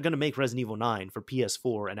don't think they're going to make Resident Evil 9 for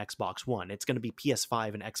PS4 and Xbox One. It's going to be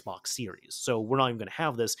PS5 and Xbox Series. So we're not even going to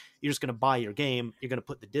have this. You're just going to buy your game, you're going to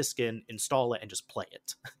put the disc in, install it, and just play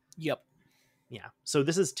it. Yep. Yeah. So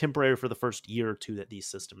this is temporary for the first year or two that these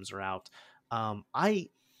systems are out. I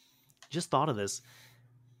just thought of this.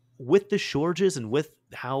 With the shortages and with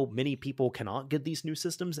how many people cannot get these new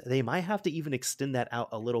systems, they might have to even extend that out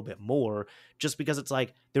a little bit more, just because it's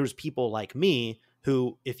like there's people like me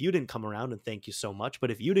who, if you didn't come around, and thank you so much,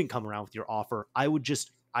 but if you didn't come around with your offer, I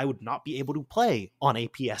would not be able to play on a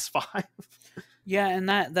PS5. Yeah, and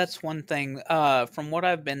that's one thing. From what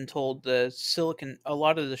I've been told, a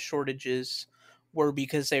lot of the shortages were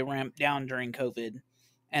because they ramped down during COVID.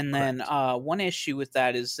 And then one issue with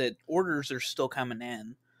that is that orders are still coming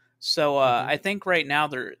in. So I think right now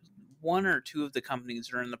one or two of the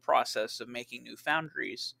companies are in the process of making new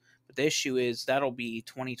foundries. But the issue is that'll be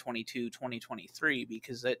 2022, 2023,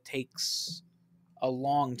 because it takes a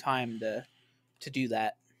long time to do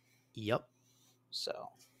that. Yep. So.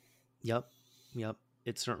 Yep.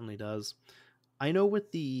 It certainly does. I know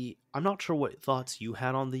I'm not sure what thoughts you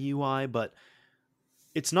had on the UI, but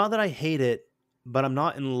it's not that I hate it, but I'm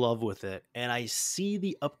not in love with it. And I see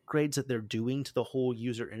the upgrades that they're doing to the whole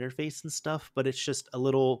user interface and stuff, but it's just a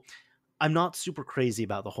little, I'm not super crazy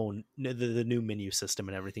about the new menu system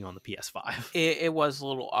and everything on the PS5. It was a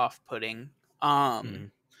little off-putting.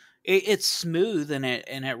 It's smooth and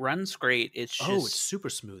it runs great. It's just, it's super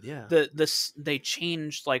smooth. Yeah. They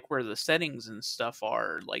changed like where the settings and stuff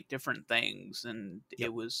are, like different things, and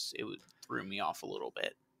it threw me off a little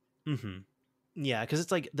bit. Mm-hmm. Yeah, because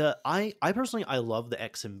it's like I personally, I love the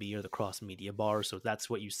XMB or the cross media bar. So that's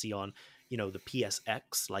what you see on, the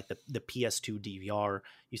PSX, like the PS2 DVR.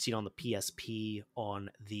 You see it on the PSP, on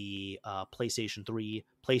the PlayStation 3,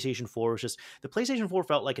 PlayStation 4. It's just the PlayStation 4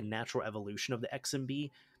 felt like a natural evolution of the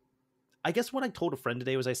XMB. I guess what I told a friend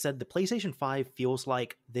today was I said the PlayStation 5 feels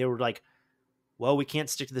like they were like, well, we can't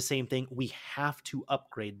stick to the same thing. We have to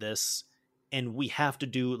upgrade this. And we have to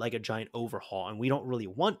do like a giant overhaul, and we don't really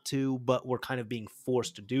want to, but we're kind of being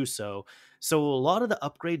forced to do so. So a lot of the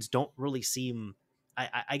upgrades don't really seem,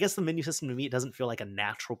 I guess the menu system to me, it doesn't feel like a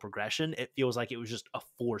natural progression. It feels like it was just a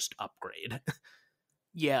forced upgrade.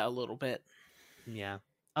 Yeah, a little bit. Yeah.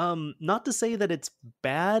 Not to say that it's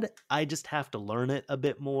bad. I just have to learn it a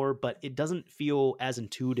bit more, but it doesn't feel as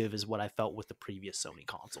intuitive as what I felt with the previous Sony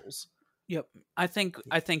consoles. Yep. I think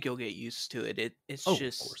you'll get used to it. It's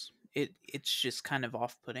just, of course. It's just kind of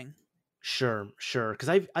off-putting. Sure. Because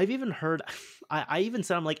I've even heard, I even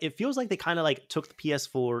said, I'm like, it feels like they kind of like took the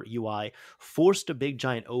PS4 UI, forced a big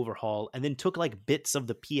giant overhaul, and then took like bits of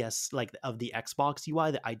the of the Xbox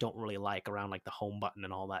UI that I don't really like, around like the home button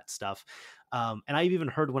and all that stuff. And I've even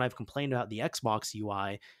heard when I've complained about the Xbox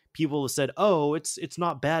UI, people have said, oh, it's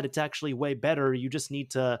not bad. It's actually way better. You just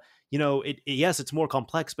need to, yes, it's more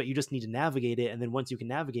complex, but you just need to navigate it. And then once you can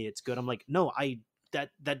navigate, it's good. I'm like, no, I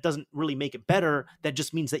that doesn't really make it better. That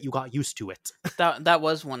just means that you got used to it. That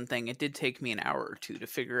was one thing. It did take me an hour or two to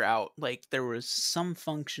figure out. Like there was some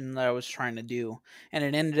function that I was trying to do, and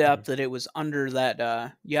it ended up that it was under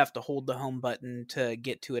that. You have to hold the home button to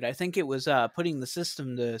get to it. I think it was putting the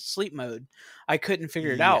system to sleep mode. I couldn't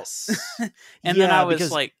figure it out, and then I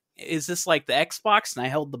was like, "Is this like the Xbox?" And I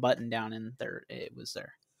held the button down, and there it was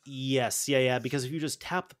there. Yes, yeah, because if you just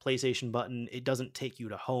tap the PlayStation button, it doesn't take you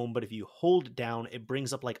to home, but if you hold it down, it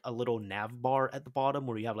brings up like a little nav bar at the bottom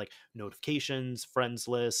where you have like notifications, friends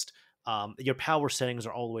list, your power settings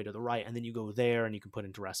are all the way to the right, and then you go there and you can put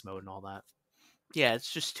into rest mode and all that. Yeah,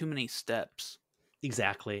 it's just too many steps.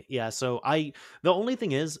 Exactly. Yeah, so the only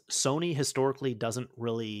thing is Sony historically doesn't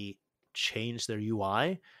really change their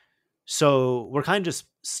UI. So we're kind of just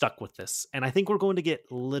stuck with this. And I think we're going to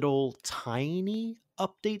get little tiny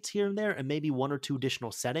updates here and there and maybe one or two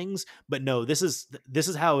additional settings. But no, this is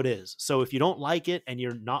how it is. So if you don't like it and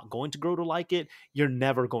you're not going to grow to like it, you're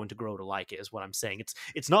never going to grow to like it, is what I'm saying.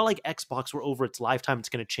 It's not like Xbox where over its lifetime it's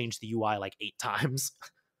going to change the UI like 8 times.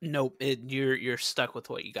 Nope, you're stuck with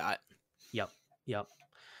what you got. Yep.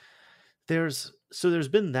 There's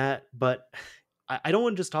been that, but I don't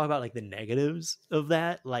want to just talk about like the negatives of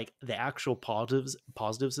that. Like the actual positives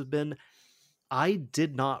have been, I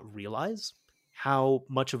did not realize how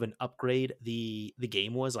much of an upgrade the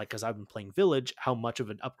game was, like, because I've been playing Village, how much of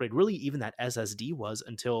an upgrade really even that SSD was,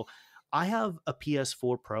 until I have a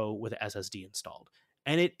PS4 Pro with an SSD installed.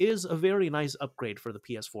 And it is a very nice upgrade for the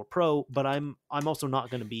PS4 Pro, but I'm also not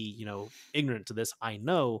going to be, ignorant to this. I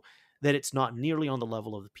know that it's not nearly on the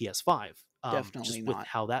level of the PS5. Definitely just not. with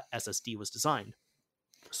how that SSD was designed.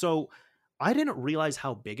 So I didn't realize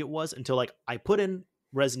how big it was until like I put in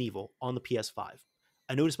Resident Evil on the PS5.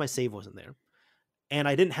 I noticed my save wasn't there, and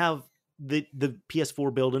I didn't have the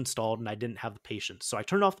PS4 build installed, and I didn't have the patience. So I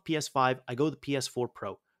turned off the PS5. I go to the PS4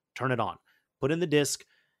 Pro, turn it on, put in the disc,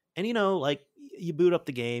 and like you boot up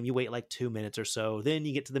the game, you wait like 2 minutes or so, then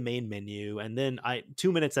you get to the main menu, and then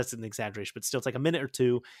 2 minutes, that's an exaggeration, but still it's like a minute or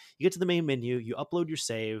two. You get to the main menu, you upload your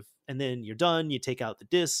save, and then you're done. You take out the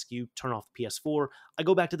disc, you turn off the PS4. I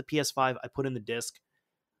go back to the PS5, I put in the disc.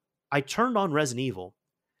 I turned on Resident Evil.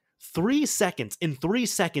 3 seconds, in 3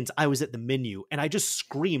 seconds, I was at the menu, and I just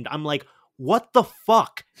screamed. I'm like, what the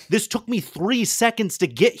fuck? This took me 3 seconds to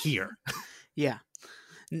get here. Yeah.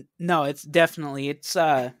 No, it's definitely, it's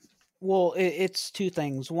two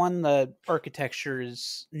things. One, the architecture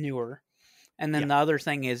is newer. And then the other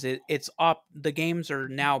thing is the games are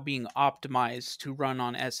now being optimized to run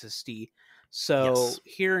on SSD. So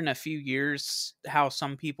here in a few years, how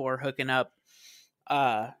some people are hooking up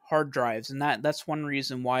hard drives, and that's one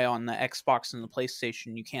reason why on the Xbox and the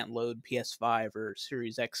PlayStation you can't load PS5 or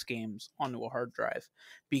Series X games onto a hard drive,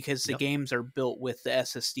 because the games are built with the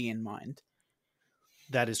SSD in mind.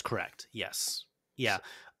 That is correct. Yes. Yeah.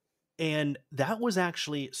 And that was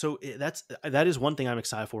actually, that is one thing I'm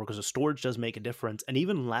excited for, because the storage does make a difference. And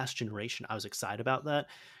even last generation, I was excited about that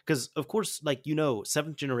because, of course, like,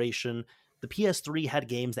 7th generation, the PS3 had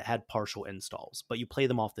games that had partial installs, but you play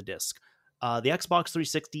them off the disc. The Xbox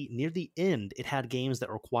 360, near the end, it had games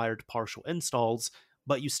that required partial installs,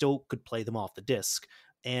 but you still could play them off the disc.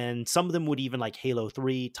 And some of them would even, like Halo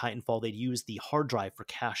 3, Titanfall, they'd use the hard drive for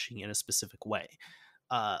caching in a specific way.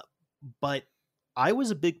 But I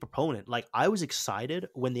was a big proponent. Like, I was excited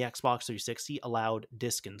when the Xbox 360 allowed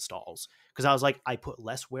disk installs, because I was like, I put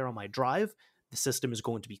less wear on my drive. The system is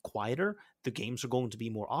going to be quieter. The games are going to be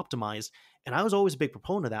more optimized. And I was always a big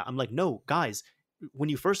proponent of that. I'm like, no, guys, when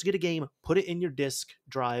you first get a game, put it in your disk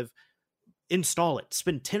drive, install it,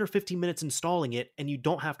 spend 10 or 15 minutes installing it, and you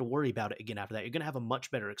don't have to worry about it again after that. You're going to have a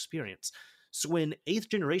much better experience. So when 8th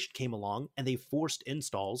generation came along and they forced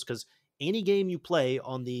installs, because any game you play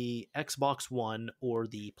on the Xbox One or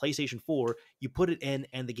the PlayStation 4, you put it in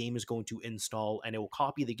and the game is going to install, and it will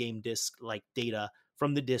copy the game disk like data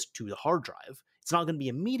from the disk to the hard drive. It's not going to be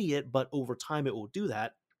immediate, but over time it will do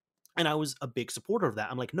that. And I was a big supporter of that.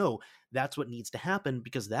 I'm like, no, that's what needs to happen,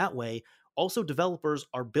 because that way also developers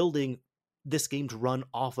are building this game to run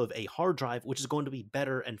off of a hard drive, which is going to be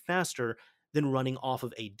better and faster than running off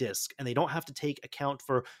of a disk. And they don't have to take account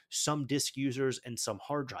for some disk users and some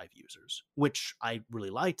hard drive users, which I really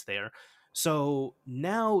liked there. So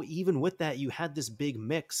now, even with that, you had this big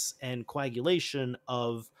mix and coagulation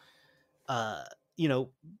of,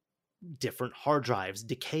 different hard drives,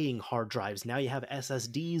 decaying hard drives. Now you have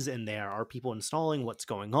SSDs in there. Are people installing? What's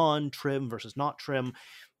going on? Trim versus not trim.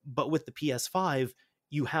 But with the PS5,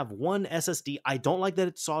 you have one SSD. I don't like that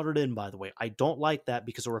it's soldered in, by the way. I don't like that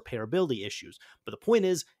because of repairability issues. But the point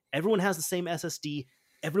is, everyone has the same SSD.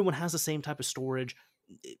 Everyone has the same type of storage.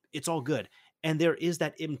 It's all good. And there is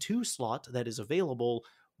that M2 slot that is available,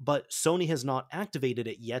 but Sony has not activated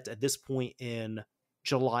it yet at this point in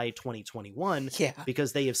July 2021, Yeah.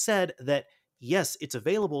 because they have said that yes, it's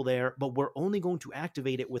available there, but we're only going to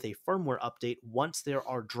activate it with a firmware update once there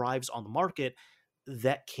are drives on the market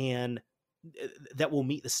that will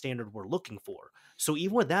meet the standard we're looking for. So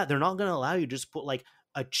even with that, they're not going to allow you to just put like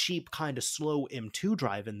a cheap kind of slow M2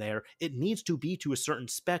 drive in there. It needs to be to a certain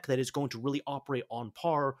spec that is going to really operate on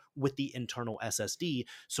par with the internal SSD.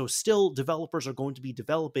 So still, developers are going to be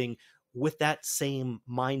developing with that same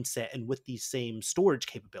mindset and with these same storage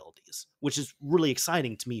capabilities, which is really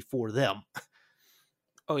exciting to me for them.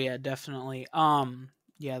 Oh yeah, definitely.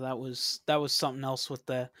 Yeah, that was something else with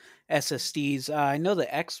the SSDs. I know the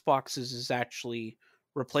Xboxes is actually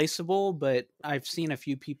replaceable, but I've seen a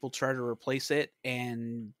few people try to replace it,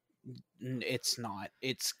 and it's not.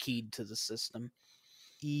 It's keyed to the system.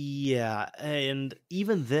 Yeah, and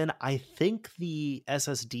even then, I think the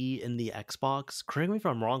SSD in the Xbox, correct me if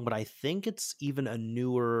I'm wrong, but I think it's even a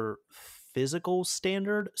newer physical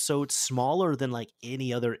standard, so it's smaller than like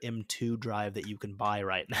any other M2 drive that you can buy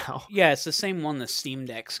right now. Yeah, it's the same one the Steam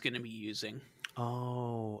Deck's going to be using.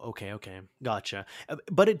 Oh, okay, gotcha.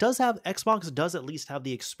 But it does have, Xbox does at least have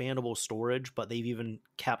the expandable storage, but they've even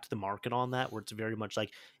capped the market on that, where it's very much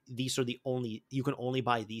like these are the only, you can only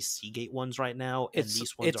buy these Seagate ones right now, and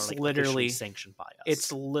these ones are like officially sanctioned by us.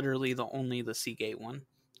 It's literally the Seagate one.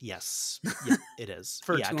 Yes, yeah, it is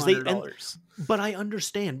for $200. But I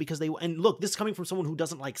understand, because and look, this is coming from someone who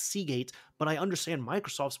doesn't like Seagate, but I understand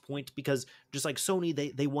Microsoft's point, because just like Sony,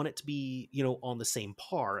 they want it to be, you know, on the same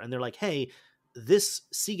par, and they're like, hey, this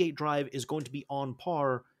Seagate drive is going to be on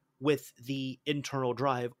par with the internal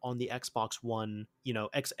drive on the Xbox One, you know,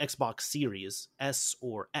 Xbox Series S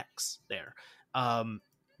or X there.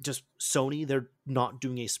 Just Sony, they're not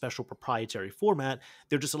doing a special proprietary format.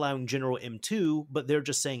 They're just allowing general M2, but they're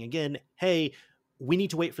just saying again, hey, we need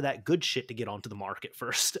to wait for that good shit to get onto the market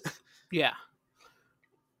first. Yeah.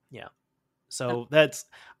 Yeah. So that's,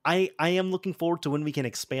 I am looking forward to when we can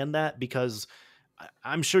expand that, because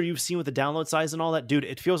I'm sure you've seen with the download size and all that, dude,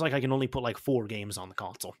 it feels like I can only put like 4 games on the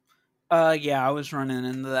console. Yeah, I was running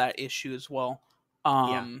into that issue as well.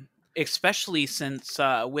 Yeah. Especially since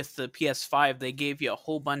with the PS5, they gave you a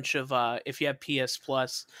whole bunch of if you have PS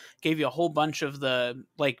Plus, gave you a whole bunch of the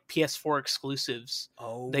like PS4 exclusives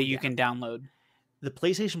that you can download. The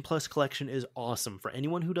PlayStation Plus collection is awesome. For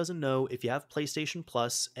anyone who doesn't know, if you have PlayStation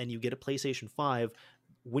Plus and you get a PlayStation 5,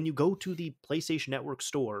 when you go to the PlayStation Network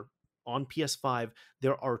store on PS5,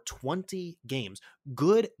 there are 20 games,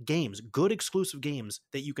 good exclusive games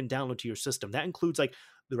that you can download to your system. That includes like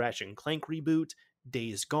the Ratchet and Clank reboot,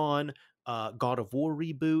 Days Gone, God of War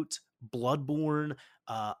reboot, Bloodborne,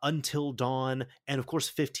 Until Dawn, and of course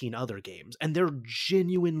 15 other games. And they're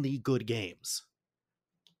genuinely good games.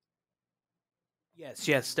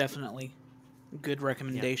 Yes, definitely. Good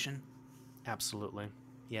recommendation. Yeah, absolutely.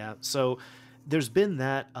 Yeah. So there's been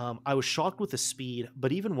that. I was shocked with the speed,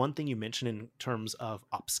 but even one thing you mentioned in terms of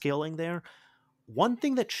upscaling there, one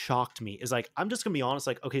thing that shocked me is like, I'm just going to be honest,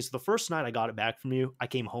 like, okay, so the first night I got it back from you, I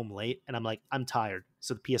came home late and I'm like, I'm tired.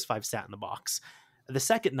 So the PS5 sat in the box. The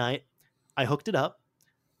second night, I hooked it up.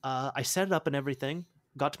 I set it up and everything,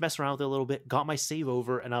 got to mess around with it a little bit, got my save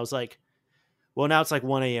over, and I was like, well, now it's like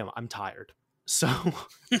 1 a.m. I'm tired. So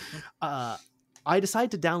I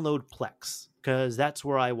decided to download Plex, because that's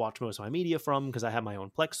where I watch most of my media from, because I have my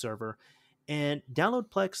own Plex server. And download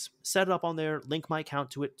Plex, set it up on there, link my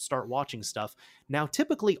account to it, start watching stuff. Now,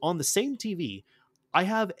 typically on the same TV, I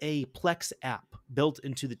have a Plex app built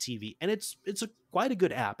into the TV, and it's quite a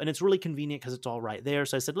good app, and it's really convenient because it's all right there.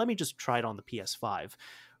 So I said, let me just try it on the PS5.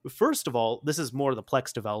 First of all, this is more the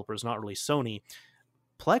Plex developers, not really Sony.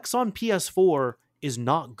 Plex on PS4 is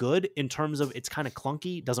not good in terms of it's kind of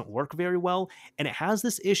clunky, doesn't work very well, and it has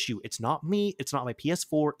this issue. It's not me, it's not my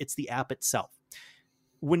PS4, it's the app itself.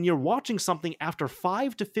 When you're watching something, after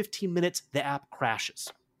 5 to 15 minutes, the app crashes.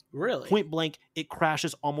 Really? Point blank, it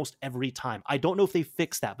crashes almost every time. I don't know if they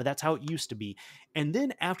fixed that, but that's how it used to be. And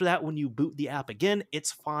then after that, when you boot the app again,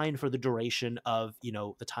 it's fine for the duration of, you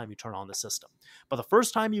know, the time you turn on the system. But the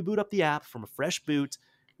first time you boot up the app from a fresh boot,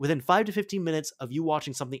 within 5 to 15 minutes of you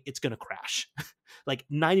watching something, it's going to crash. Like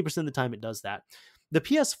 90% of the time it does that. The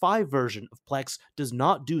PS5 version of Plex does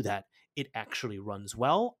not do that. It actually runs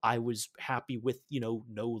well. I was happy with, you know,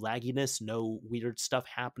 no lagginess, no weird stuff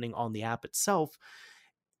happening on the app itself.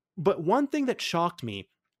 But one thing that shocked me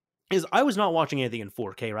is I was not watching anything in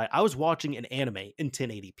 4K, right? I was watching an anime in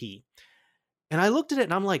 1080p. And I looked at it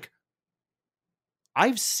and I'm like,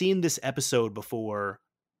 I've seen this episode before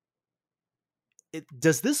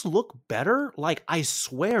does this look better? Like, I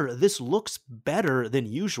swear this looks better than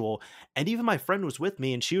usual. And even my friend was with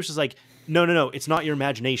me and she was just like, no, it's not your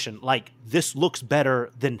imagination. Like, this looks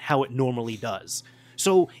better than how it normally does.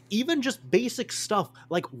 So even just basic stuff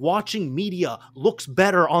like watching media looks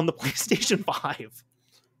better on the PlayStation 5.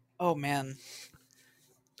 Oh man.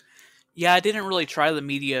 Yeah, I didn't really try the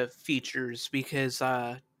media features because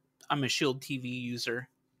I'm a Shield TV user.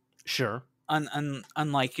 Sure.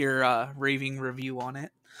 Unlike your raving review on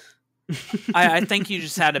it. I think you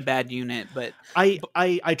just had a bad unit, but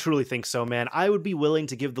I truly think so, man. I would be willing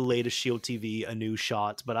to give the latest Shield TV a new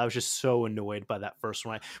shot, but I was just so annoyed by that first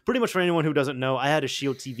one. Pretty much for anyone who doesn't know, I had a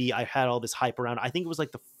Shield TV. I had all this hype around. I think it was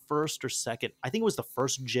like the first or second. I think it was the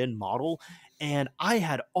first gen model, and I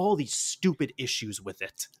had all these stupid issues with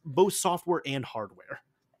it, both software and hardware.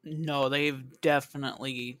 no, they've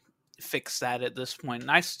definitely fixed that at this point.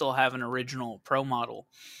 And I still have an original Pro model,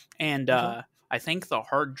 and I think the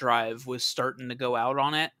hard drive was starting to go out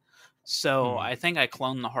on it. So I think I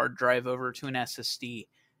cloned the hard drive over to an SSD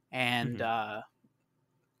and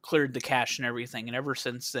cleared the cache and everything. And ever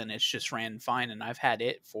since then, it's just ran fine. And I've had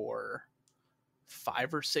it for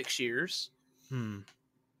 5 or 6 years. And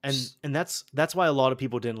that's why a lot of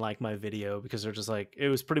people didn't like my video, because they're just like, it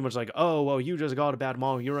was pretty much like, oh, well, you just got a bad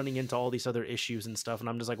model, you're running into all these other issues and stuff. And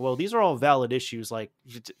I'm just like, well, these are all valid issues. Like,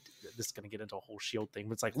 this is going to get into a whole Shield thing,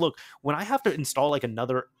 but it's like, look, when I have to install like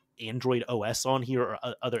another Android OS on here or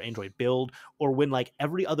other Android build, or when like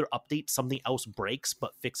every other update something else breaks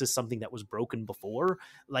but fixes something that was broken before,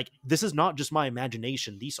 like, this is not just my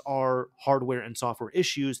imagination. These are hardware and software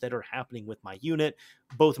issues that are happening with my unit.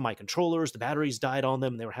 Both of my controllers, the batteries died on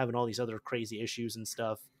them, and they were having all these other crazy issues and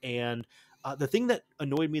stuff. And the thing that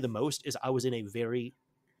annoyed me the most is I was in a very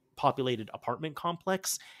populated apartment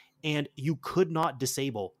complex, and you could not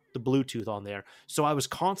disable the Bluetooth on there. So I was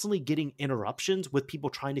constantly getting interruptions with people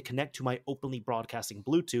trying to connect to my openly broadcasting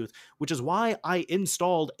Bluetooth, which is why I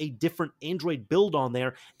installed a different Android build on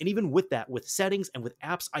there. And even with that, with settings and with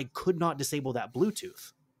apps, I could not disable that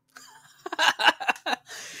Bluetooth.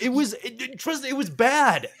 It was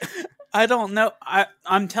bad. I don't know.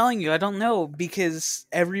 I'm telling you, I don't know, because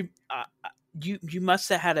you must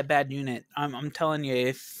have had a bad unit. I'm telling you,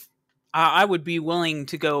 if I would be willing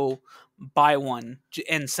to go buy one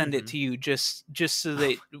and send it to you just so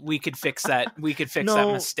that we could fix that. We could fix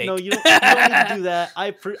that mistake. No, you don't need to do that.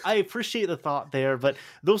 I appreciate the thought there, but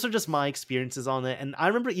those are just my experiences on it. And I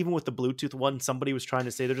remember even with the Bluetooth one, somebody was trying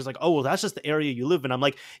to say, they're just like, oh, well, that's just the area you live in. I'm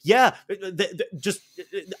like, yeah,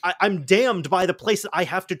 I'm damned by the place that I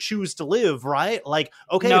have to choose to live, right? Like,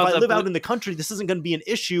 okay, if I live out in the country, this isn't going to be an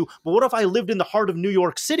issue. But what if I lived in the heart of New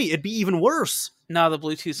York City? It'd be even worse. No, the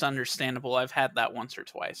Bluetooth's understandable. I've had that once or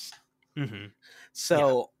twice.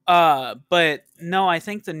 So, but no, I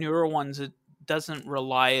think the newer ones, it doesn't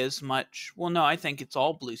rely as much. Well, no, I think it's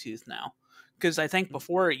all Bluetooth now, because I think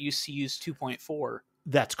before it used to use 2.4.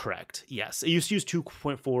 That's correct. Yes, it used to use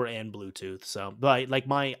 2.4 and Bluetooth. So, but like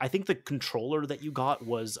I think the controller that you got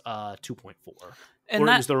was 2.4, and it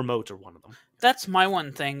was the remote or one of them. That's my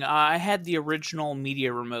one thing. I had the original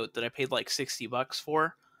media remote that I paid like $60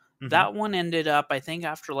 for. That one ended up, I think,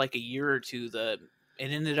 after like a year or two,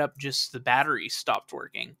 it ended up just the battery stopped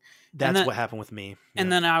working. That's what happened with me.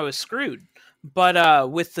 And then I was screwed.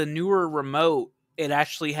 But with the newer remote, it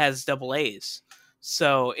actually has AA's.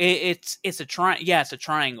 So it's a it's a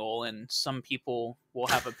triangle, and some people will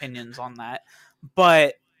have opinions on that.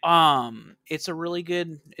 But it's a really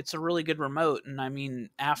good remote. And I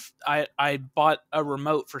mean, I bought a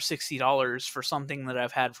remote for $60 for something that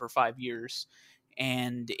I've had for 5 years,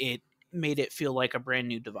 and it made it feel like a brand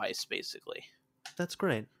new device, basically. That's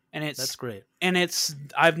great. And that's great. And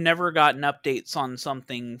I've never gotten updates on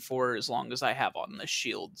something for as long as I have on the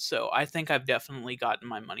Shield. So I think I've definitely gotten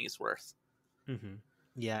my money's worth.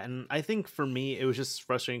 Yeah, and I think for me, it was just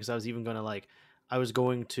frustrating because I was even going to I was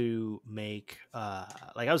going to make I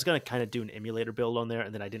was going to kind of do an emulator build on there,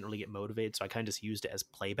 and then I didn't really get motivated, so I kind of just used it as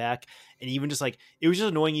playback. And even just it was just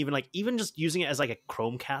annoying, even just using it as like a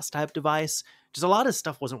Chromecast type device, just a lot of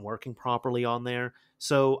stuff wasn't working properly on there.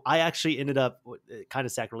 So I actually ended up, kind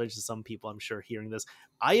of sacrilegious to some people, I'm sure, hearing this,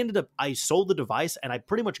 I sold the device, and I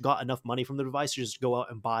pretty much got enough money from the device to just go out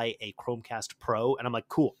and buy a Chromecast Pro, and I'm like,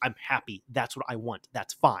 cool, I'm happy, that's what I want,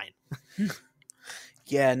 that's fine.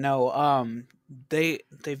 Yeah, no,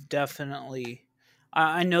 they've definitely,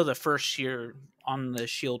 I know the first year on the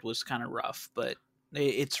Shield was kind of rough, but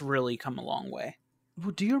it's really come a long way.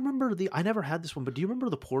 Well, do you remember I never had this one, but do you remember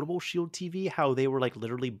the portable Shield TV, how they were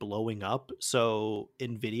literally blowing up? So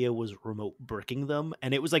Nvidia was remote bricking them,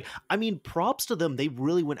 and it was I mean, props to them. They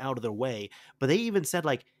really went out of their way, but they even said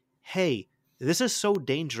hey, this is so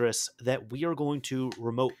dangerous that we are going to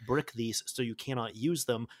remote brick these so you cannot use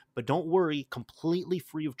them. But don't worry, completely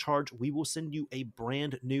free of charge, we will send you a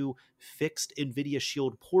brand new fixed NVIDIA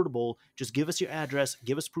Shield portable. Just give us your address,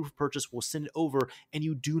 give us proof of purchase, we'll send it over, and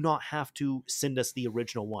you do not have to send us the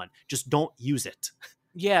original one. Just don't use it.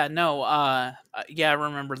 Yeah, no, yeah, I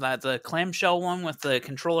remember that. The clamshell one with the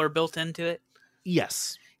controller built into it.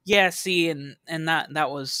 Yes. Yeah, see, and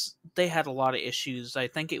that was, they had a lot of issues. I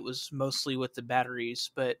think it was mostly with the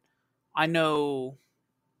batteries, but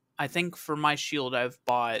I think for my Shield I've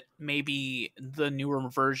bought maybe the newer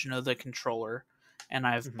version of the controller, and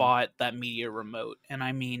I've bought that media remote. And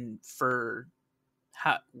I mean, for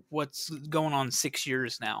what's going on 6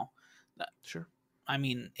 years now. Sure. I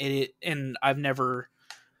mean, and I've never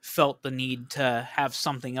felt the need to have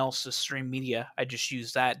something else to stream media. I just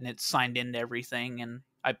use that, and it's signed into everything, and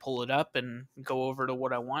I pull it up and go over to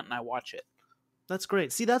what I want, and I watch it. That's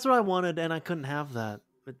great. See, that's what I wanted, and I couldn't have that.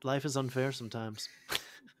 But life is unfair sometimes.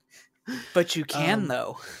 But you can,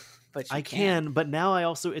 though. But I can, but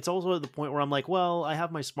now it's also at the point where I'm like, well, I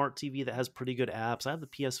have my smart TV that has pretty good apps. I have the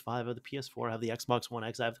PS5, I have the PS4, I have the Xbox One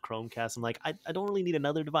X, I have the Chromecast. I'm like, I don't really need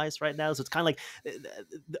another device right now. So it's kind of like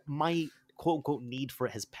my quote unquote need for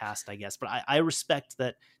it has passed, I guess. But I respect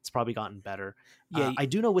that it's probably gotten better. Yeah, I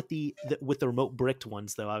do know with the remote bricked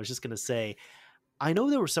ones, though, I was just going to say, I know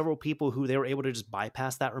there were several people who they were able to just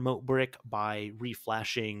bypass that remote brick by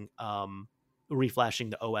reflashing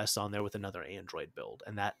the OS on there with another Android build,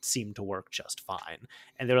 and that seemed to work just fine.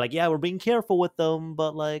 And they're like, yeah, we're being careful with them,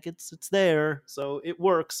 but like it's there, so it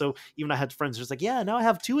works. So even I had friends who's like, yeah, now I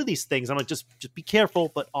have 2 of these things. I'm like, just be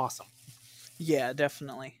careful, but awesome. Yeah,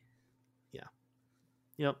 definitely. Yeah.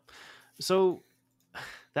 Yep. So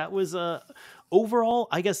that was overall,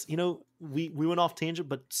 I guess, we went off tangent,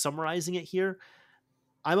 but summarizing it here,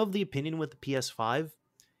 I'm of the opinion with the PS5,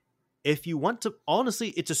 if you want to, honestly,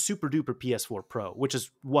 it's a super duper PS4 Pro, which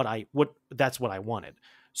is that's what I wanted.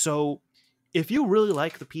 So if you really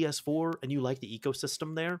like the PS4 and you like the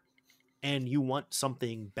ecosystem there and you want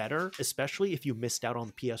something better, especially if you missed out on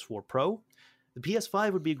the PS4 Pro, the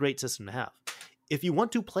PS5 would be a great system to have. If you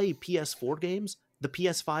want to play PS4 games, the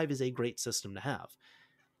PS5 is a great system to have.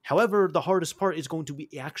 However, the hardest part is going to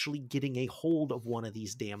be actually getting a hold of one of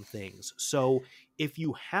these damn things. So if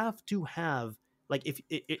you have to have, like,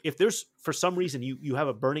 if there's, for some reason, you have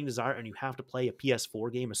a burning desire and you have to play a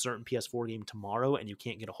PS4 game, a certain PS4 game tomorrow, and you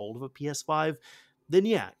can't get a hold of a PS5, then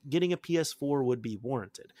yeah, getting a PS4 would be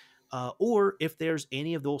warranted. Or if there's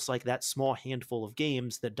any of those, like that small handful of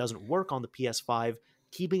games that doesn't work on the PS5,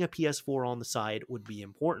 keeping a PS4 on the side would be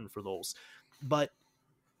important for those. But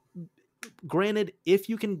granted, if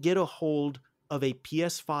you can get a hold of a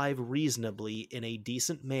PS5 reasonably in a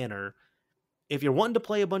decent manner, if you're wanting to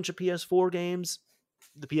play a bunch of PS4 games,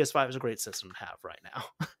 the PS5 is a great system to have right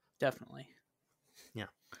now. Definitely. Yeah.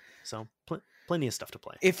 So plenty of stuff to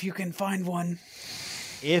play. If you can find one.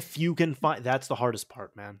 If you can find, that's the hardest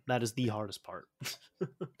part, man. That is the hardest part.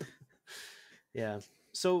 Yeah.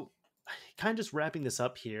 So kind of just wrapping this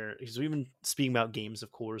up here, because we've been speaking about games,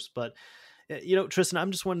 of course, but Tristan,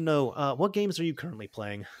 I'm just want to know, what games are you currently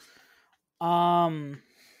playing? I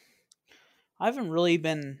haven't really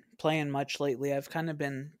been playing much lately. I've kind of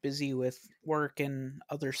been busy with work and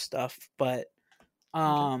other stuff, but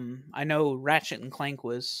I know Ratchet and Clank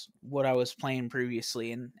was what I was playing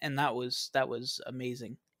previously, and that was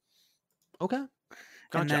amazing. Okay.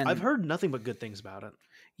 Gotcha. Then, I've heard nothing but good things about it.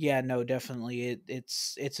 Yeah, no, definitely.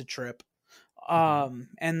 It's a trip.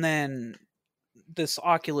 And then this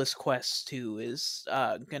Oculus Quest 2 is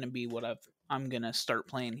gonna be what I'm gonna start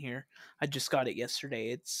playing here. I just got it yesterday.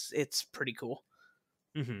 It's pretty cool.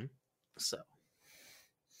 So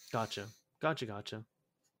gotcha.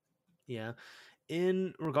 Yeah.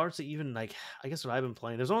 In regards to even, like, I guess what I've been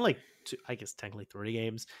playing, there's only like 2, I guess technically 3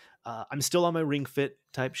 games. I'm still on my Ring Fit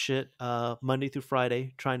type shit, Monday through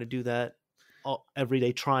Friday, trying to do that every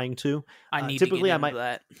day, trying to. I need typically to get into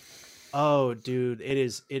that. Oh, dude, it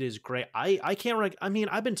is great. I can't I mean,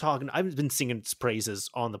 I've been singing its praises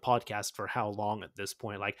on the podcast for how long at this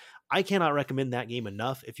point. Like, I cannot recommend that game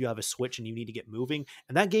enough if you have a Switch and you need to get moving,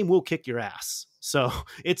 and that game will kick your ass. So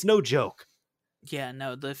it's no joke. Yeah,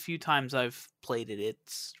 no, the few times I've played it,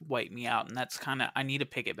 it's wiped me out, and that's kind of, I need to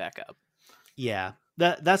pick it back up. Yeah,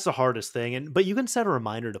 that's the hardest thing, but you can set a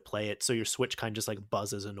reminder to play it, so your Switch kind of just like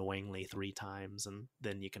buzzes annoyingly 3 times, and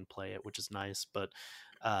then you can play it, which is nice. But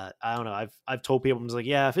I don't know. I've told people, I'm just like,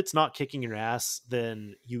 yeah, if it's not kicking your ass,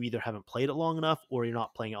 then you either haven't played it long enough, or you're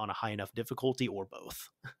not playing it on a high enough difficulty, or both.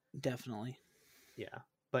 Definitely. Yeah,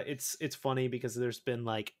 but it's funny because there's been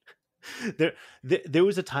like there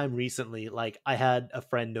was a time recently, like I had a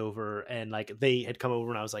friend over and like they had come over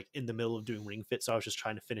and I was like in the middle of doing Ring Fit, so I was just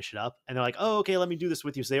trying to finish it up. And they're like, "Oh, okay, let me do this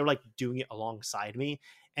with you." So they were like doing it alongside me.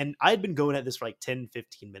 And I had been going at this for like 10,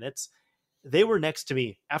 15 minutes. They were next to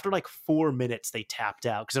me. After like 4 minutes, they tapped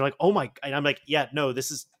out because they're like, "Oh my," and I'm like, "Yeah, no,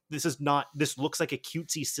 this is not, this looks like a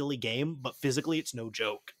cutesy, silly game, but physically it's no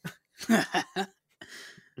joke."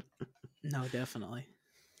 No, definitely.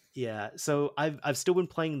 Yeah, so I've still been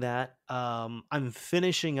playing that. I'm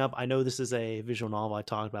finishing up. I know this is a visual novel I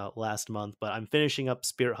talked about last month, but I'm finishing up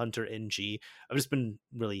Spirit Hunter NG. I've just been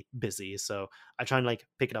really busy, so I try and like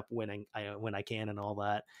pick it up when I can and all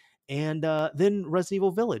that. And then Resident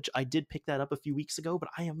Evil Village. I did pick that up a few weeks ago, but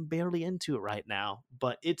I am barely into it right now.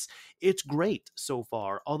 But it's great so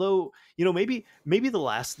far. Although maybe the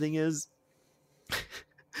last thing is.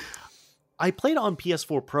 I played it on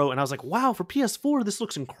PS4 Pro and I was like, wow, for PS4, this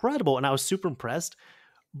looks incredible. And I was super impressed,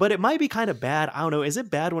 but it might be kind of bad. I don't know. Is it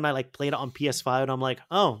bad when I like played it on PS5 and I'm like,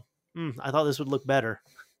 oh, I thought this would look better?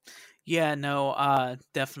 Yeah, no,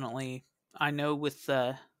 definitely. I know with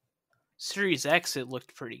Series X, it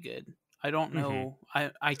looked pretty good. I don't Mm-hmm. know.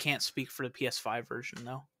 I can't speak for the PS5 version,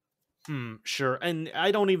 though. Sure. And I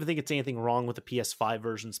don't even think it's anything wrong with the PS5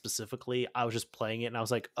 version specifically. I was just playing it and I was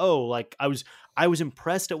like, oh, like I was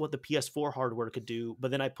impressed at what the PS4 hardware could do, but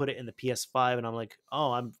then I put it in the PS5 and I'm like,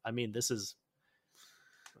 oh, I mean, this is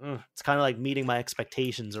it's kind of like meeting my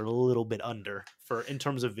expectations or a little bit under for in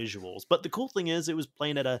terms of visuals. But the cool thing is it was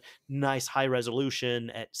playing at a nice high resolution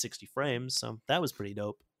at 60 frames, so that was pretty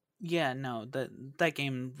dope. Yeah, no, that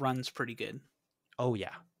game runs pretty good. Oh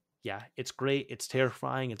yeah. Yeah, it's great. It's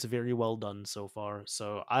terrifying. It's very well done so far.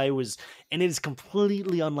 And it is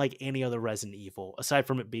completely unlike any other Resident Evil, aside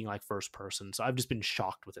from it being like first person. So I've just been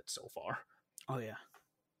shocked with it so far. Oh yeah.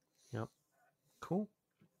 Yep. Cool.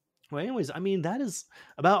 Well, anyways, I mean, that is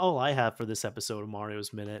about all I have for this episode of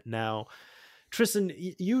Mario's Minute. Now, Tristan,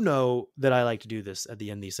 you know that I like to do this at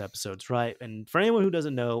the end of these episodes, right? And for anyone who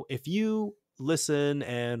doesn't know, if you listen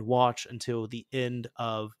and watch until the end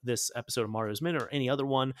of this episode of Mario's Minute or any other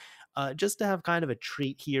one, just to have kind of a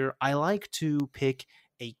treat here, I like to pick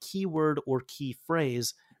a keyword or key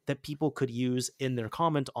phrase that people could use in their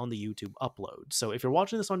comment on the YouTube upload. So if you're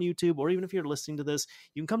watching this on YouTube, or even if you're listening to this,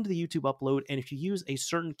 you can come to the YouTube upload, and if you use a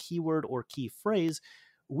certain keyword or key phrase,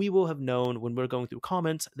 we will have known when we're going through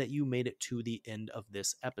comments that you made it to the end of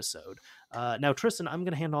this episode. Now, Tristan, I'm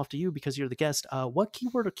going to hand off to you because you're the guest. What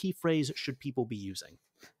keyword or key phrase should people be using?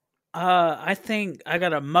 I think I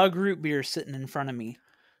got a mug root beer sitting in front of me,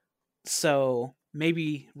 so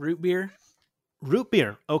maybe root beer. Root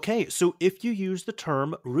beer. Okay, so if you use the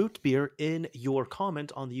term root beer in your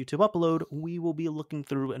comment on the YouTube upload, we will be looking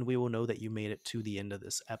through and we will know that you made it to the end of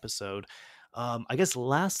this episode. I guess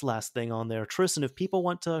last thing on there, Tristan, if people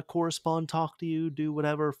want to correspond, talk to you, do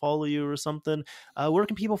whatever, follow you or something, where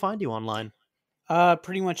can people find you online?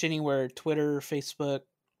 Pretty much anywhere: Twitter, Facebook,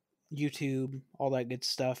 YouTube, all that good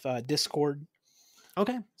stuff. Discord.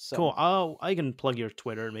 Okay, So cool. I can plug your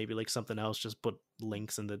Twitter and maybe like something else. Just put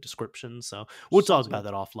links in the description. So we'll talk sounds about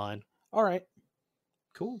good. that offline. All right.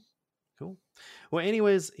 Cool. Cool. Well,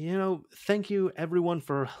 anyways, thank you everyone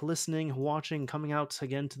for listening, watching, coming out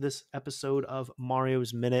again to this episode of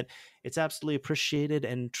Mario's Minute. It's absolutely appreciated.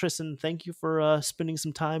 And Tristan, thank you for spending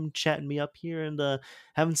some time chatting me up here and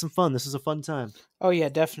having some fun. This is a fun time. Oh yeah,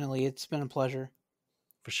 definitely. It's been a pleasure.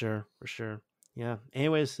 For sure. For sure. Yeah.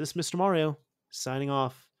 Anyways, this is Mr. Mario signing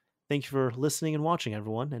off. Thank you for listening and watching,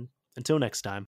 everyone. And until next time.